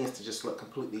don't want things to just look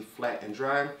completely flat and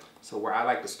dry. So where I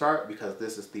like to start, because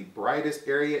this is the brightest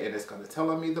area and it's going to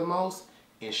tell on me the most,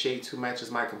 and shade 2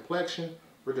 matches my complexion,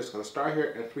 we're just going to start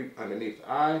here and sweep underneath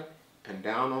the eye and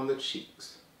down on the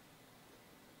cheeks.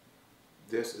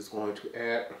 This is going to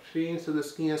add a sheen to the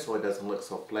skin so it doesn't look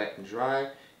so flat and dry.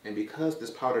 And because this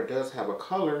powder does have a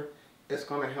color, it's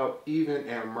going to help even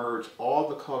and merge all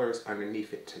the colors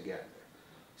underneath it together.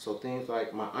 So things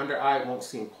like my under eye won't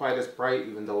seem quite as bright,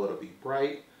 even though it'll be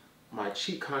bright. My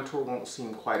cheek contour won't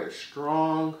seem quite as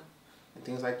strong, and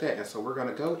things like that. And so we're going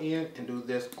to go in and do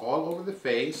this all over the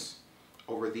face,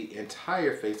 over the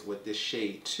entire face with this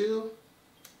shade 2.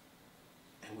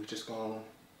 And we're just going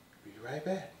to be right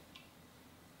back.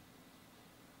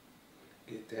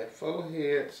 Get that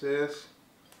forehead, sis.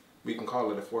 We can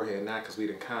call it a forehead now because we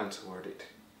done contoured it.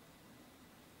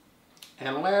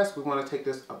 And last, we want to take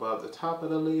this above the top of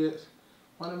the lids.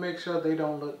 Want to make sure they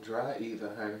don't look dry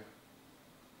either, honey.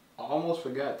 I almost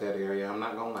forgot that area, I'm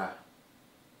not going to lie.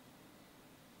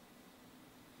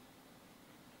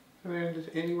 And then just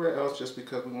anywhere else, just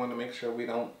because we want to make sure we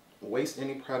don't waste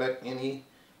any product, any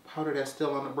powder that's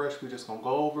still on the brush. We're just going to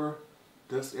go over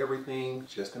this everything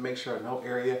just to make sure no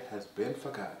area has been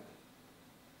forgotten.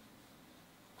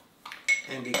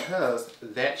 And because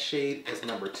that shade is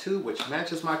number 2, which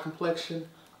matches my complexion,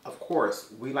 of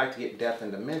course, we like to get depth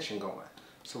and dimension going.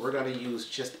 So we're going to use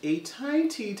just a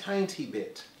tiny, tiny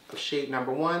bit of shade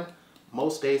number 1.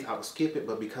 Most days I would skip it,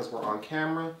 but because we're on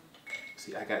camera,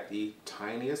 see, I got the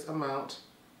tiniest amount.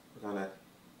 We're going to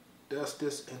dust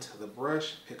this into the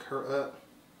brush, pick her up,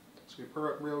 sweep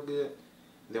her up real good.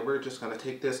 Then we're just going to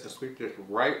take this and sweep this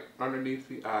right underneath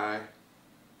the eye,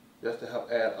 just to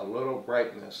help add a little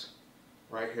brightness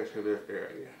right here to this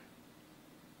area.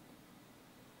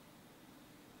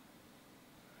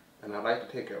 And I like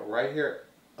to take it right here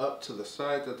up to the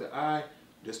sides of the eye,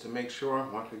 just to make sure,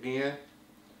 once again,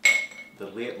 the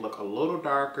lid look a little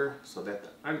darker so that the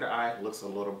under eye looks a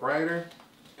little brighter.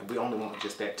 And we only want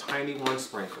just that tiny one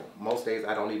sprinkle. Most days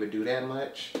I don't even do that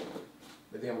much.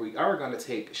 But then we are going to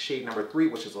take shade number 3,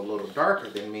 which is a little darker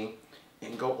than me,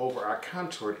 and go over our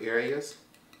contoured areas,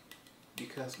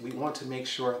 because we want to make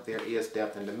sure there is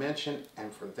depth and dimension.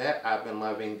 And for that, I've been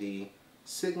loving the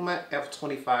Sigma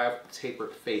F25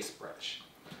 Tapered Face Brush.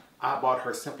 I bought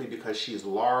her simply because she's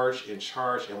large in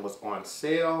charge and was on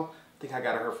sale. I think I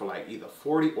got her for like either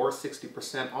 40 or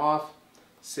 60% off.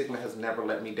 Sigma has never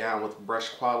let me down with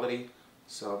brush quality.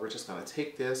 So we're just going to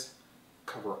take this,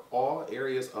 cover all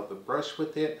areas of the brush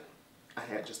with it. I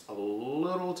had just a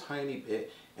little tiny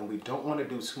bit, and we don't want to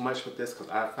do too much with this because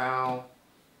I found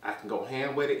I can go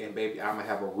hand with it, and baby, I'm going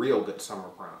to have a real good summer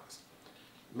bronze.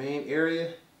 Main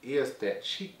area is that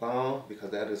cheekbone,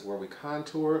 because that is where we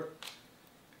contour.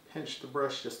 Pinch the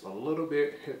brush just a little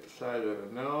bit, hit the side of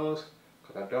the nose,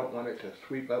 because I don't want it to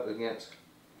sweep up against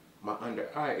my under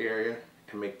eye area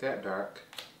and make that dark.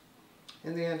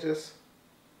 And then just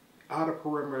outer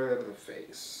perimeter of the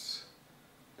face.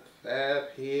 The fab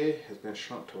head has been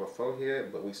shrunk to a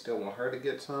forehead, but we still want her to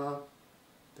get some.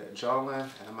 That jawline,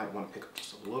 and I might want to pick up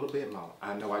just a little bit more.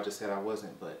 I know I just said I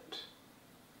wasn't, but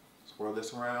swirl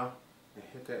this around and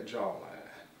hit that jawline.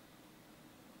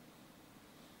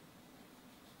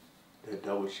 That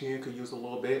double chin could use a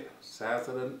little bit. Sides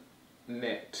of the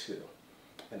neck too.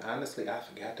 And honestly, I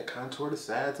forgot to contour the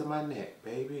sides of my neck,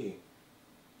 baby.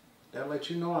 That lets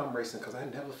you know I'm racing, because I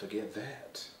never forget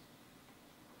that.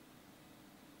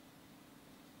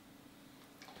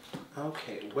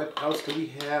 Okay, what else do we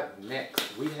have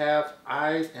next? We have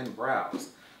eyes and brows.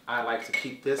 I like to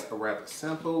keep this rather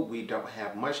simple. We don't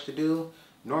have much to do.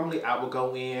 Normally I will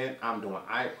go in, I'm doing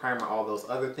eye primer, all those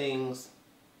other things.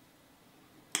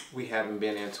 We haven't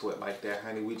been into it like that,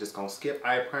 honey. We just gonna skip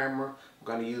eye primer. I'm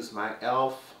gonna use my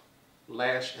e.l.f.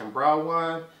 Lash and Brow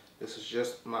Wand. This is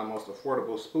just my most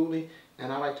affordable spoolie.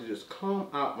 And I like to just comb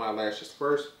out my lashes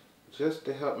first, just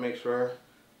to help make sure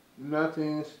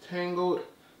nothing's tangled,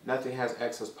 nothing has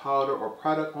excess powder or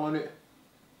product on it,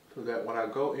 so that when I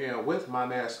go in with my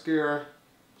mascara,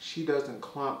 she doesn't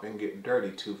clump and get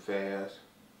dirty too fast.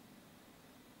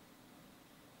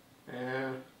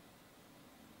 And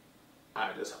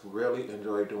I just really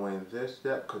enjoy doing this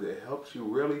step because it helps you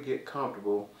really get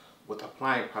comfortable with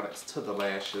applying products to the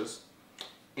lashes.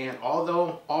 And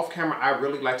although off camera I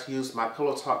really like to use my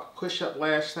Pillow Talk push-up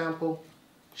lash sample,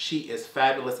 she is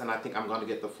fabulous, and I think I'm going to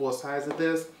get the full size of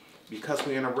this. Because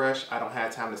we're in a rush, I don't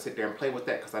have time to sit there and play with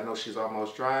that because I know she's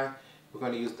almost dry. We're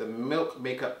going to use the Milk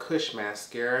Makeup Kush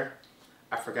Mascara.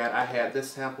 I forgot I had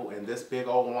this sample, and this big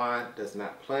old wand does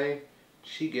not play.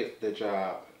 She gets the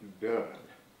job done.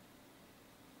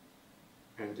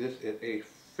 And this is a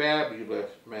fabulous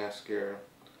mascara.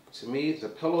 To me, the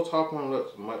Pillow Talk one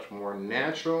looks much more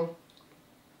natural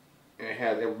and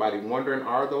has everybody wondering,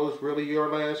 are those really your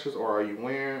lashes or are you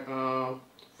wearing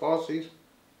falsies?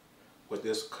 With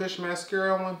this Kush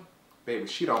Mascara one, baby,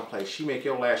 she don't play. She make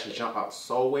your lashes jump out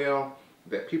so well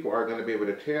that people are going to be able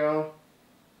to tell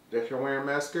that you're wearing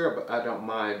mascara, but I don't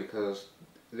mind because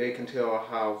they can tell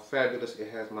how fabulous it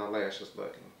has my lashes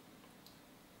looking.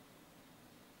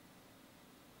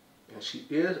 And she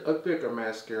is a thicker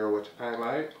mascara, which I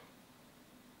like.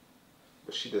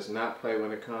 But she does not play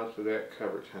when it comes to that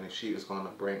coverage, honey. She is going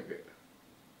to bring it.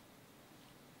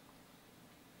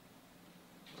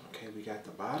 Okay, we got the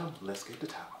bottom. Let's get the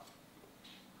top.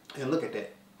 And look at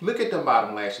that. Look at the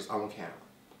bottom lashes on camera.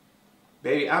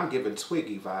 Baby, I'm giving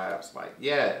Twiggy vibes. Like,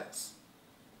 yes.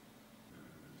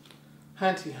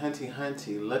 Hunty, hunty,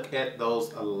 hunty. Look at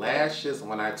those lashes.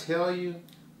 When I tell you,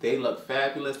 they look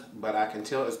fabulous. But I can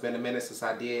tell it's been a minute since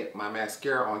I did my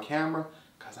mascara on camera,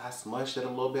 because I smudged it a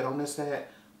little bit on this side.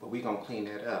 But we're going to clean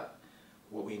that up.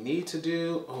 What we need to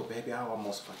do, oh baby, I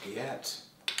almost forget.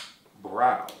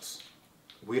 Brows.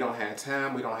 We don't have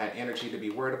time. We don't have energy to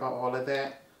be worried about all of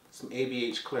that. Some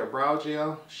ABH Clear Brow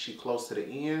Gel. She close to the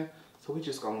end. So we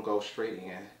just going to go straight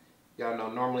in. Y'all know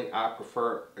normally I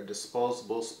prefer a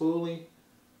disposable spoolie.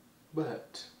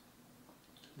 But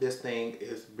this thing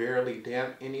is barely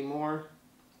damp anymore.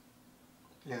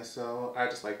 And so I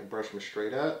just like to brush them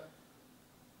straight up.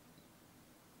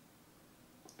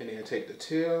 And then take the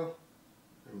tail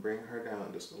and bring her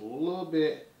down just a little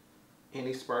bit.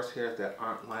 Any sparse hairs that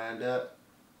aren't lined up.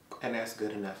 And that's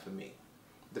good enough for me.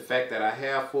 The fact that I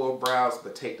have full brows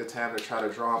but take the time to try to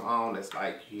draw them on, it's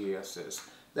like, yeah, sis.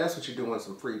 That's what you do in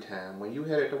some free time. When you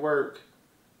headed to work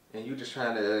and you just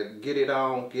trying to get it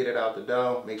on, get it out the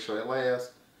door, make sure it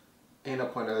lasts, ain't no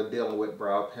point of dealing with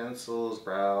brow pencils,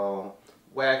 brow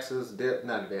waxes, dip,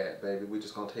 none of that, baby. We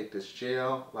just gonna take this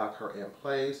gel, lock her in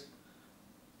place.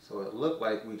 So it looked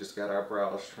like we just got our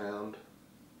brows trimmed.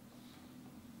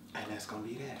 And that's gonna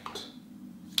be that.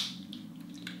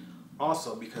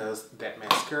 Also, because that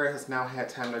mascara has now had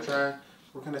time to dry,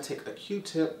 we're gonna take a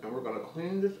Q-tip and we're gonna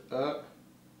clean this up.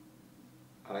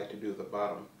 I like to do the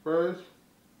bottom first,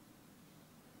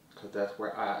 because that's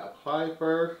where I apply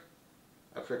first.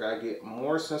 I figure I get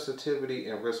more sensitivity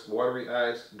and risk watery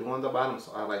eyes doing the bottom,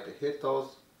 so I like to hit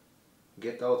those,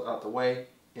 get those out the way,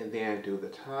 and then do the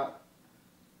top.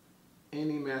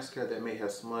 Any mascara that may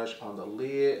have smudged on the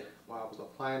lid while I was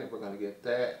applying it, we're going to get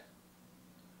that.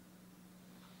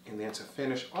 And then to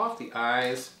finish off the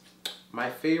eyes, my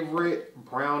favorite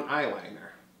brown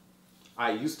eyeliner.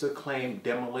 I used to claim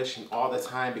Demolition all the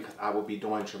time because I would be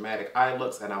doing dramatic eye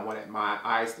looks and I wanted my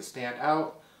eyes to stand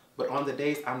out. But on the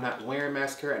days I'm not wearing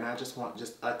mascara and I just want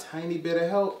just a tiny bit of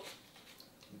help,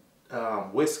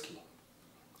 Whiskey.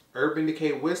 Urban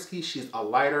Decay Whiskey, she's a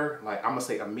lighter, like I'm gonna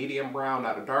say a medium brown,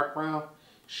 not a dark brown.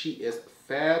 She is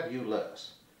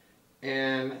fabulous.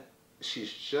 And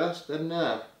she's just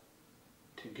enough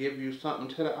to give you something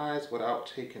to the eyes without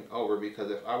taking over, because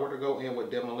if I were to go in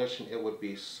with Demolition, it would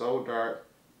be so dark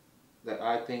that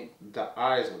I think the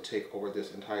eyes would take over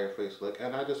this entire face look,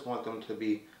 and I just want them to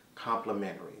be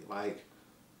complementary. Like,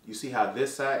 you see how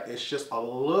this side is just a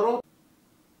little,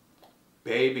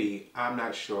 baby, I'm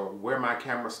not sure where my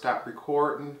camera stopped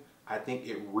recording. I think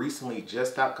it recently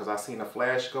just stopped because I seen a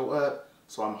flash go up,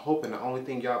 so I'm hoping the only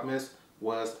thing y'all missed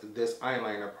was this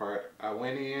eyeliner part. I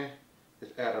went in,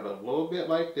 just added a little bit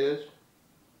like this,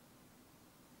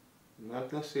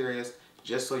 nothing serious,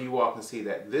 just so you all can see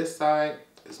that this side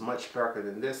is much darker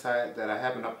than this side that I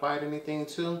haven't applied anything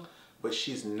to, but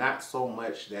she's not so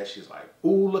much that she's like,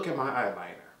 ooh, look at my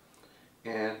eyeliner.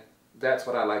 And that's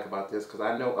what I like about this, because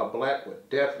I know a black would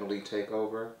definitely take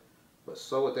over, but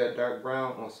so would that dark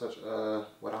brown on such a,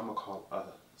 what I'm gonna call a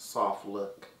soft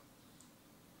look.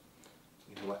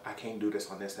 You know what, I can't do this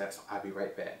on this side, so I'll be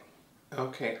right back.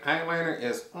 Okay, eyeliner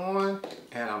is on,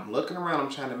 and I'm looking around,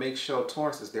 I'm trying to make sure,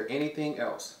 Torrence, is there anything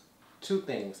else? Two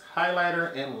things,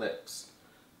 highlighter and lips.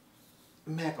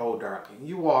 MAC, oh darling,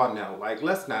 you all know, like,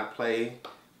 let's not play.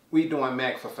 We doing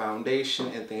MAC for foundation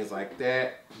and things like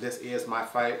that. This is my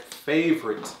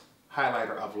favorite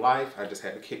highlighter of life. I just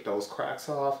had to kick those cracks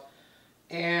off.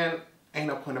 And ain't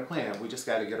no point of playing. We just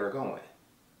got to get her going.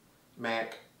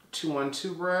 MAC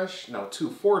 212 brush, no,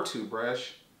 242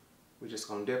 brush. We're just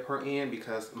going to dip her in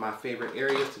because my favorite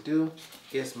areas to do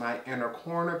is my inner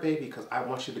corner, baby, because I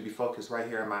want you to be focused right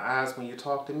here in my eyes when you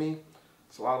talk to me.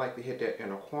 So I like to hit that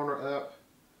inner corner up.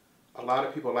 A lot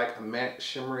of people like a matte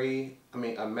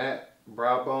a matte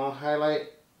brow bone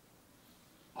highlight,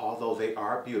 although they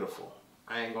are beautiful.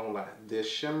 I ain't gonna lie, this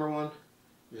shimmer one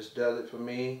just does it for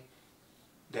me.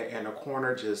 That inner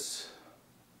corner just,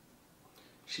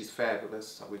 she's fabulous.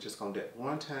 So we're just gonna dip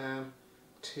one time,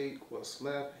 take what's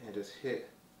left and just hit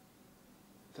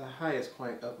the highest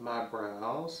point of my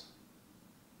brows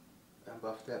and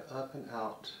buff that up and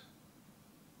out.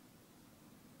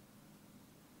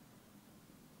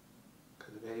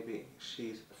 Baby,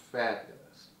 she's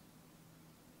fabulous.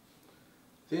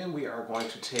 Then we are going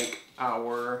to take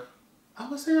our, I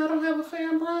would say I don't have a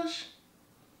fan brush.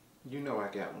 You know I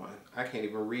got one. I can't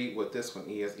even read what this one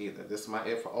is either. This is my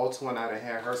It for Ulta one. I done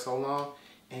had her so long.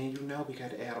 And you know we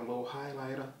got to add a little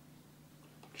highlighter.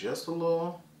 Just a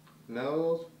little.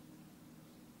 Nose.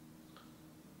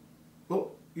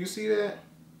 Oh, you see that?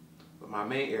 But my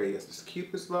main area is this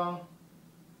Cupid's bow.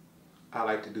 I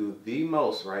like to do the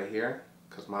most right here,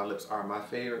 because my lips are my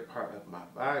favorite part of my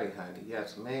body, honey.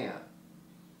 Yes, ma'am.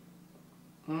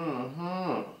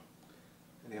 And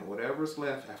then whatever's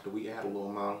left after we add a little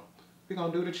more, we're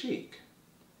going to do the cheek.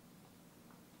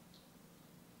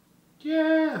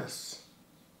 Yes.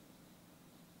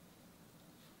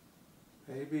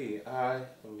 Baby, I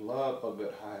love a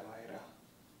good highlighter.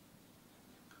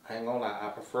 I ain't gonna lie, I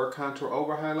prefer contour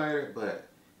over highlighter, but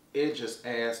it just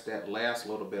adds that last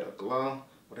little bit of glow.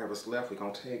 Whatever's left, we're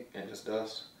going to take and just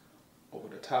dust over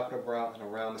the top of the brow and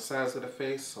around the sides of the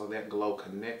face so that glow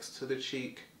connects to the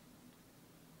cheek.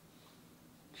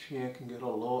 Chin can get a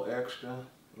little extra.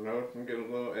 Nose can get a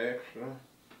little extra.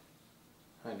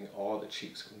 Honey, all the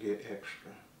cheeks can get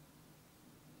extra.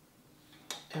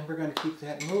 And we're going to keep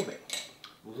that moving.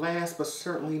 Last but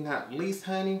certainly not least,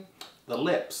 honey, the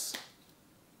lips.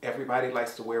 Everybody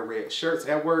likes to wear red shirts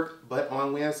at work, but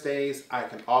on Wednesdays, I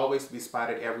can always be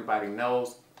spotted. Everybody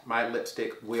knows my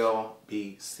lipstick will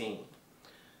be seen.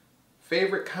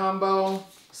 Favorite combo,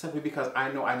 simply because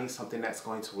I know I need something that's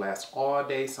going to last all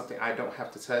day, something I don't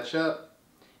have to touch up,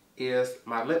 is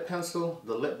my lip pencil,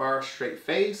 the Lip Bar Straight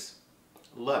Face.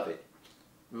 Love it.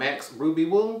 MAC's Ruby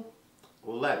Woo.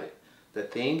 Love it. The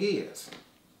thing is,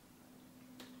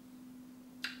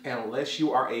 unless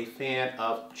you are a fan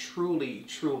of truly,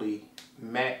 truly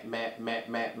matte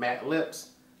lips,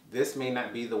 this may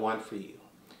not be the one for you.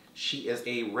 She is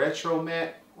a retro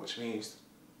matte, which means,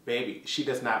 baby, she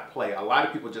does not play. A lot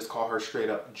of people just call her straight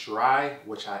up dry,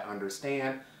 which I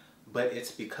understand, but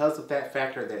it's because of that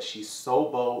factor that she's so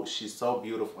bold, she's so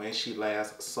beautiful, and she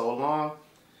lasts so long.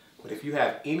 But if you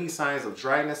have any signs of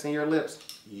dryness in your lips,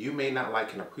 you may not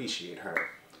like and appreciate her.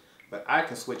 But I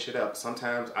can switch it up.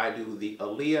 Sometimes I do the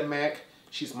Aaliyah MAC.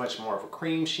 She's much more of a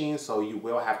cream sheen, so you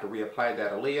will have to reapply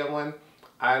that Aaliyah one.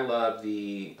 I love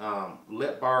the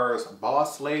Lip Bars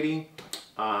Boss Lady.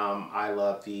 I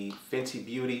love the Fenty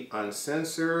Beauty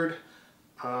Uncensored.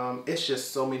 It's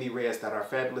just so many reds that are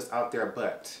fabulous out there,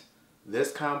 but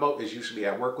this combo is usually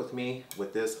at work with me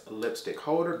with this lipstick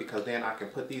holder, because then I can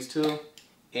put these two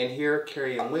in here,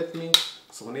 carry them with me.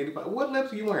 So when anybody, what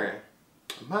lips are you wearing?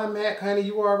 My MAC, honey,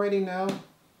 you already know.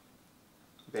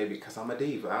 Baby, because I'm a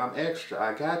diva. I'm extra.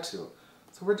 I got to.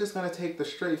 So we're just going to take the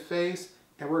straight face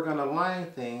and we're going to line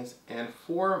things. And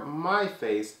for my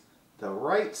face, the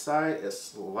right side is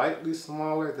slightly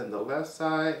smaller than the left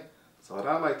side. So what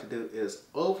I like to do is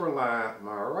overline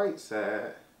my right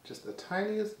side just the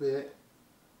tiniest bit.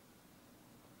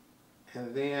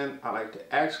 And then I like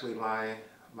to actually line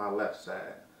my left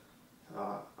side.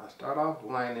 I start off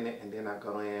lining it and then I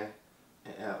go in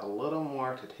and add a little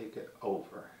more to take it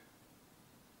over.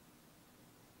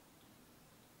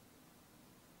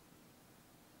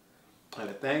 And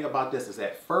the thing about this is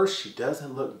at first she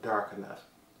doesn't look dark enough.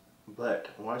 But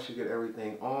once you get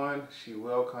everything on, she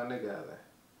will come together.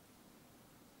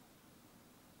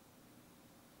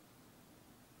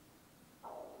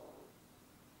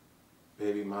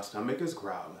 Baby, my stomach is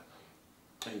growling.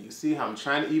 And you see how I'm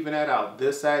trying to even that out.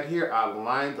 This side here, I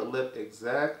lined the lip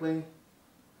exactly.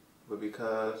 But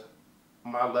because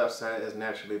my left side is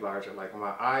naturally larger. Like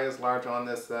my eye is larger on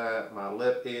this side, my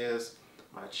lip is,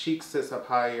 my cheek sits up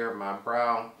higher, my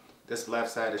brow. This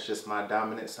left side is just my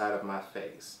dominant side of my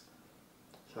face.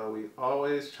 So we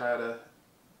always try to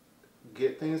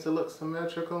get things to look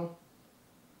symmetrical.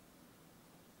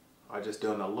 I'm just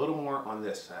doing a little more on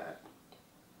this side.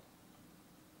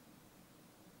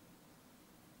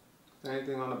 Same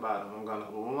thing on the bottom. I'm going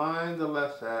to line the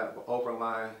left side, but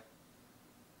overline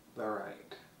the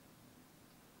right.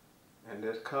 And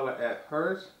this color at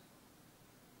first,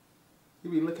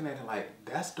 you be looking at it like,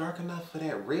 that's dark enough for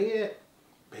that red?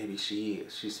 Baby, she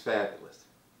is. She's fabulous.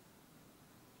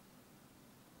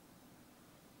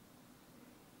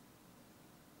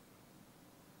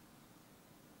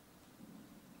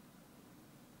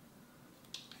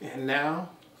 And now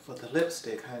for the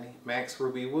lipstick, honey. Max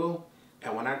Ruby Woo.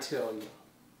 And when I tell you,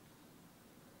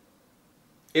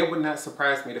 it would not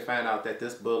surprise me to find out that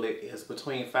this bullet is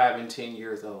between 5 and 10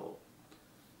 years old.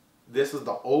 This is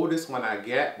the oldest one I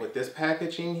get with this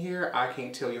packaging here. I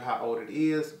can't tell you how old it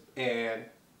is. And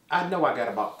I know I got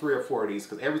about 3 or 4 of these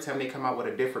because every time they come out with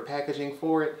a different packaging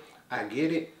for it, I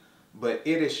get it. But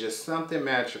it is just something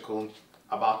magical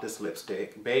about this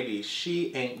lipstick. Baby,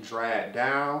 she ain't dried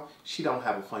down. She don't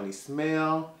have a funny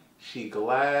smell. She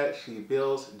glides, she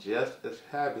builds just as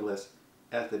fabulous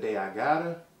as the day I got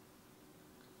her.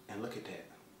 And look at that.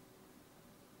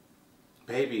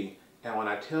 Baby, and when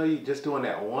I tell you, just doing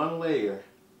that one layer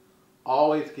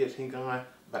always gets me going.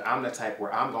 But I'm the type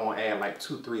where I'm going to add like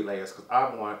 2-3 layers because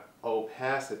I want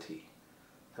opacity.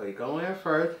 So you go in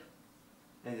first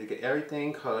and you get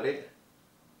everything coated.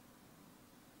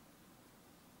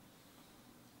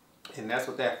 And that's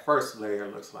what that first layer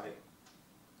looks like.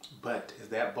 But is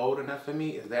that bold enough for me?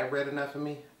 Is that red enough for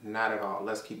me? Not at all.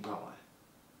 Let's keep going.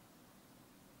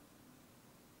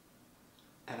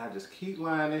 And I just keep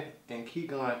lining and keep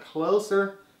going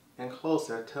closer and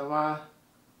closer to my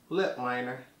lip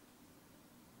liner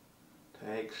to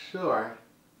make sure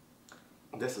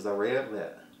this is a red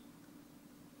lip.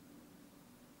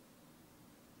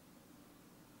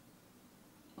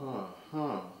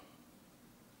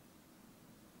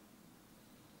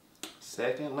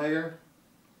 Second layer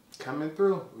coming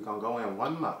through. We're going to go in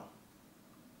one more.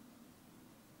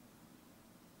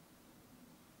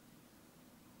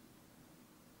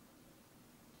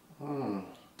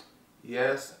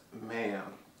 Yes, ma'am.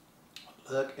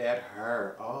 Look at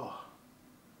her. Oh.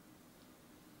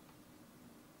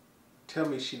 Tell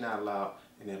me she not loud.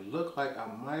 And it looked like I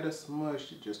might have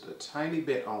smudged it just a tiny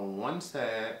bit on one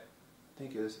side. I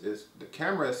think it's the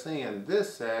camera is saying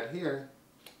this side here.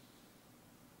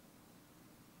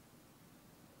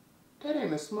 That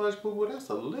ain't a smudge, boo-boo, that's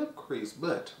a lip crease.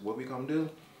 But what we gonna do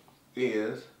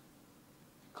is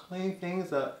clean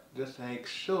things up just to make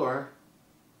sure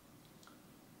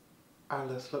our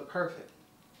lips look perfect.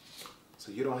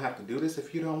 So you don't have to do this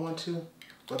if you don't want to,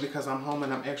 but because I'm home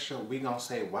and I'm extra, we gonna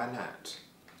say why not.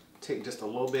 Take just a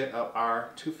little bit of our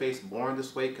Too Faced Born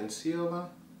This Way concealer,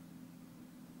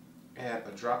 add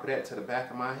a drop of that to the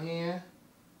back of my hand.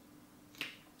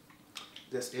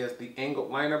 This is the angled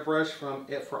liner brush from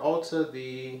It for Ulta,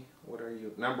 the, what are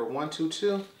you, number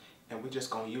 122. And we're just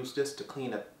gonna use this to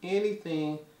clean up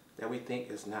anything that we think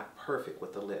is not perfect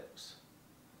with the lips.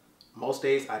 Most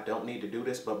days I don't need to do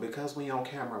this, but because we on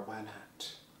camera, why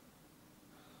not?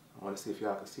 I wanna see if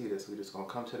y'all can see this. We're just gonna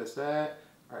come to the side,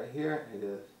 right here, and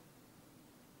just.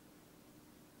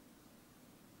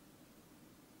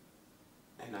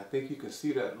 And I think you can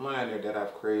see that line there that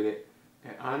I've created.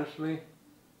 And honestly,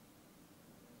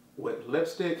 with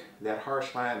lipstick, that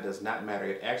harsh line does not matter.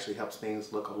 It actually helps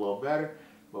things look a little better.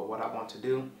 But what I want to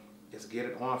do is get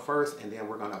it on first, and then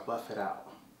we're going to buff it out.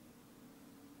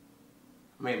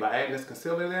 I mean, by adding this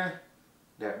concealer there,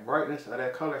 that brightness of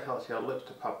that color helps your lips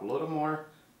to pop a little more.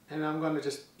 And I'm going to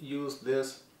just use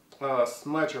this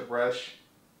smudger brush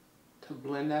to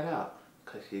blend that out.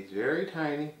 Because she's very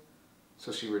tiny,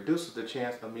 so she reduces the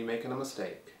chance of me making a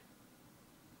mistake.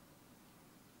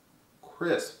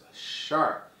 Crisp,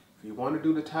 sharp. If you want to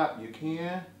do the top, you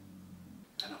can.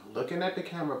 And I'm looking at the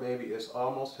camera, baby. It's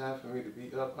almost time for me to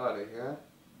be up out of here.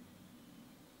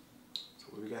 So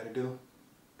what we got to do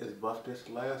is buff this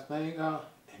last thing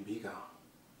out and be gone.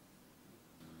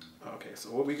 Okay, so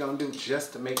what we're going to do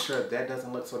just to make sure that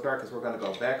doesn't look so dark is we're going to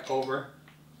go back over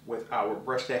with our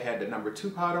brush that had the number 2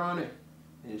 powder on it.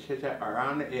 And just hit that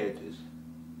around the edges.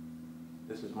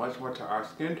 This is much more to our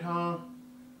skin tone,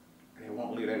 and it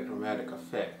won't leave that dramatic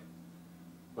effect.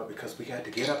 But because we got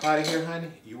to get up out of here,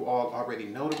 honey, you all already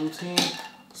know the routine,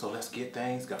 so let's get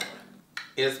things going.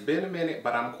 It's been a minute,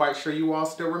 but I'm quite sure you all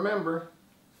still remember.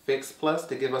 Fix Plus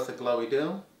to give us a glowy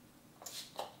do.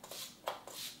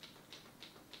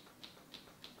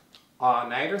 All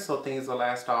nighter, so things will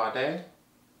last all day.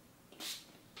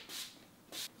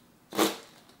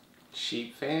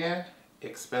 Cheap fan,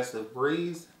 expensive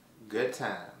breeze, good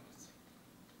times.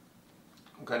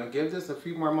 I'm going to give this a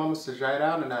few more moments to dry it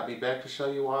out, and I'll be back to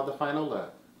show you all the final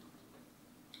look.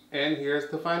 And here's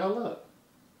the final look.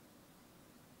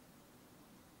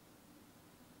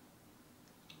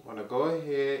 I want to go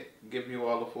ahead, give you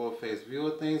all a full face view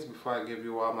of things before I give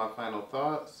you all my final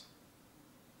thoughts.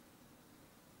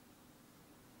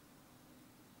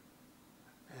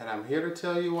 And I'm here to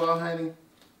tell you all, honey,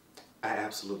 I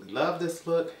absolutely love this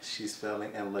look. She's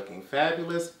feeling and looking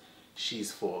fabulous.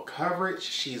 She's full coverage.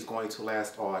 She's going to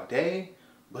last all day.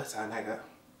 But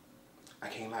I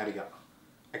can't lie to y'all.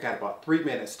 I got about 3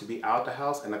 minutes to be out the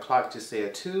house and the clock just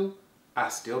said 2. I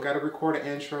still got to record an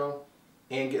intro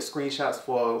and get screenshots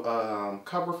for a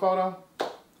cover photo.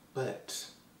 But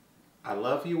I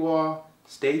love you all.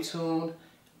 Stay tuned.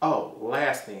 Oh,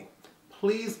 last thing.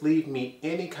 Please leave me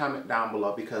any comment down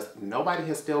below because nobody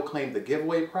has still claimed the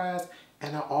giveaway prize,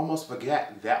 and I almost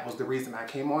forgot that was the reason I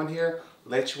came on here.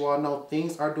 Let you all know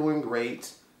things are doing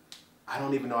great. I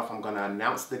don't even know if I'm going to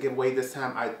announce the giveaway this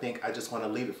time. I think I just want to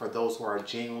leave it for those who are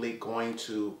genuinely going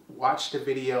to watch the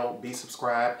video, be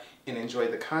subscribed, and enjoy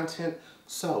the content.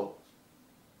 So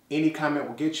any comment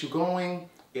will get you going.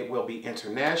 It will be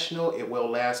international. It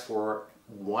will last for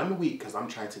 1 week because I'm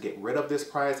trying to get rid of this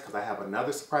prize because I have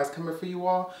another surprise coming for you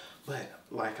all. But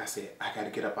like I said, I got to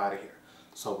get up out of here.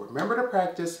 So remember to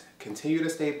practice, continue to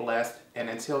stay blessed, and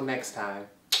until next time,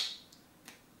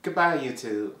 goodbye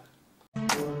YouTube.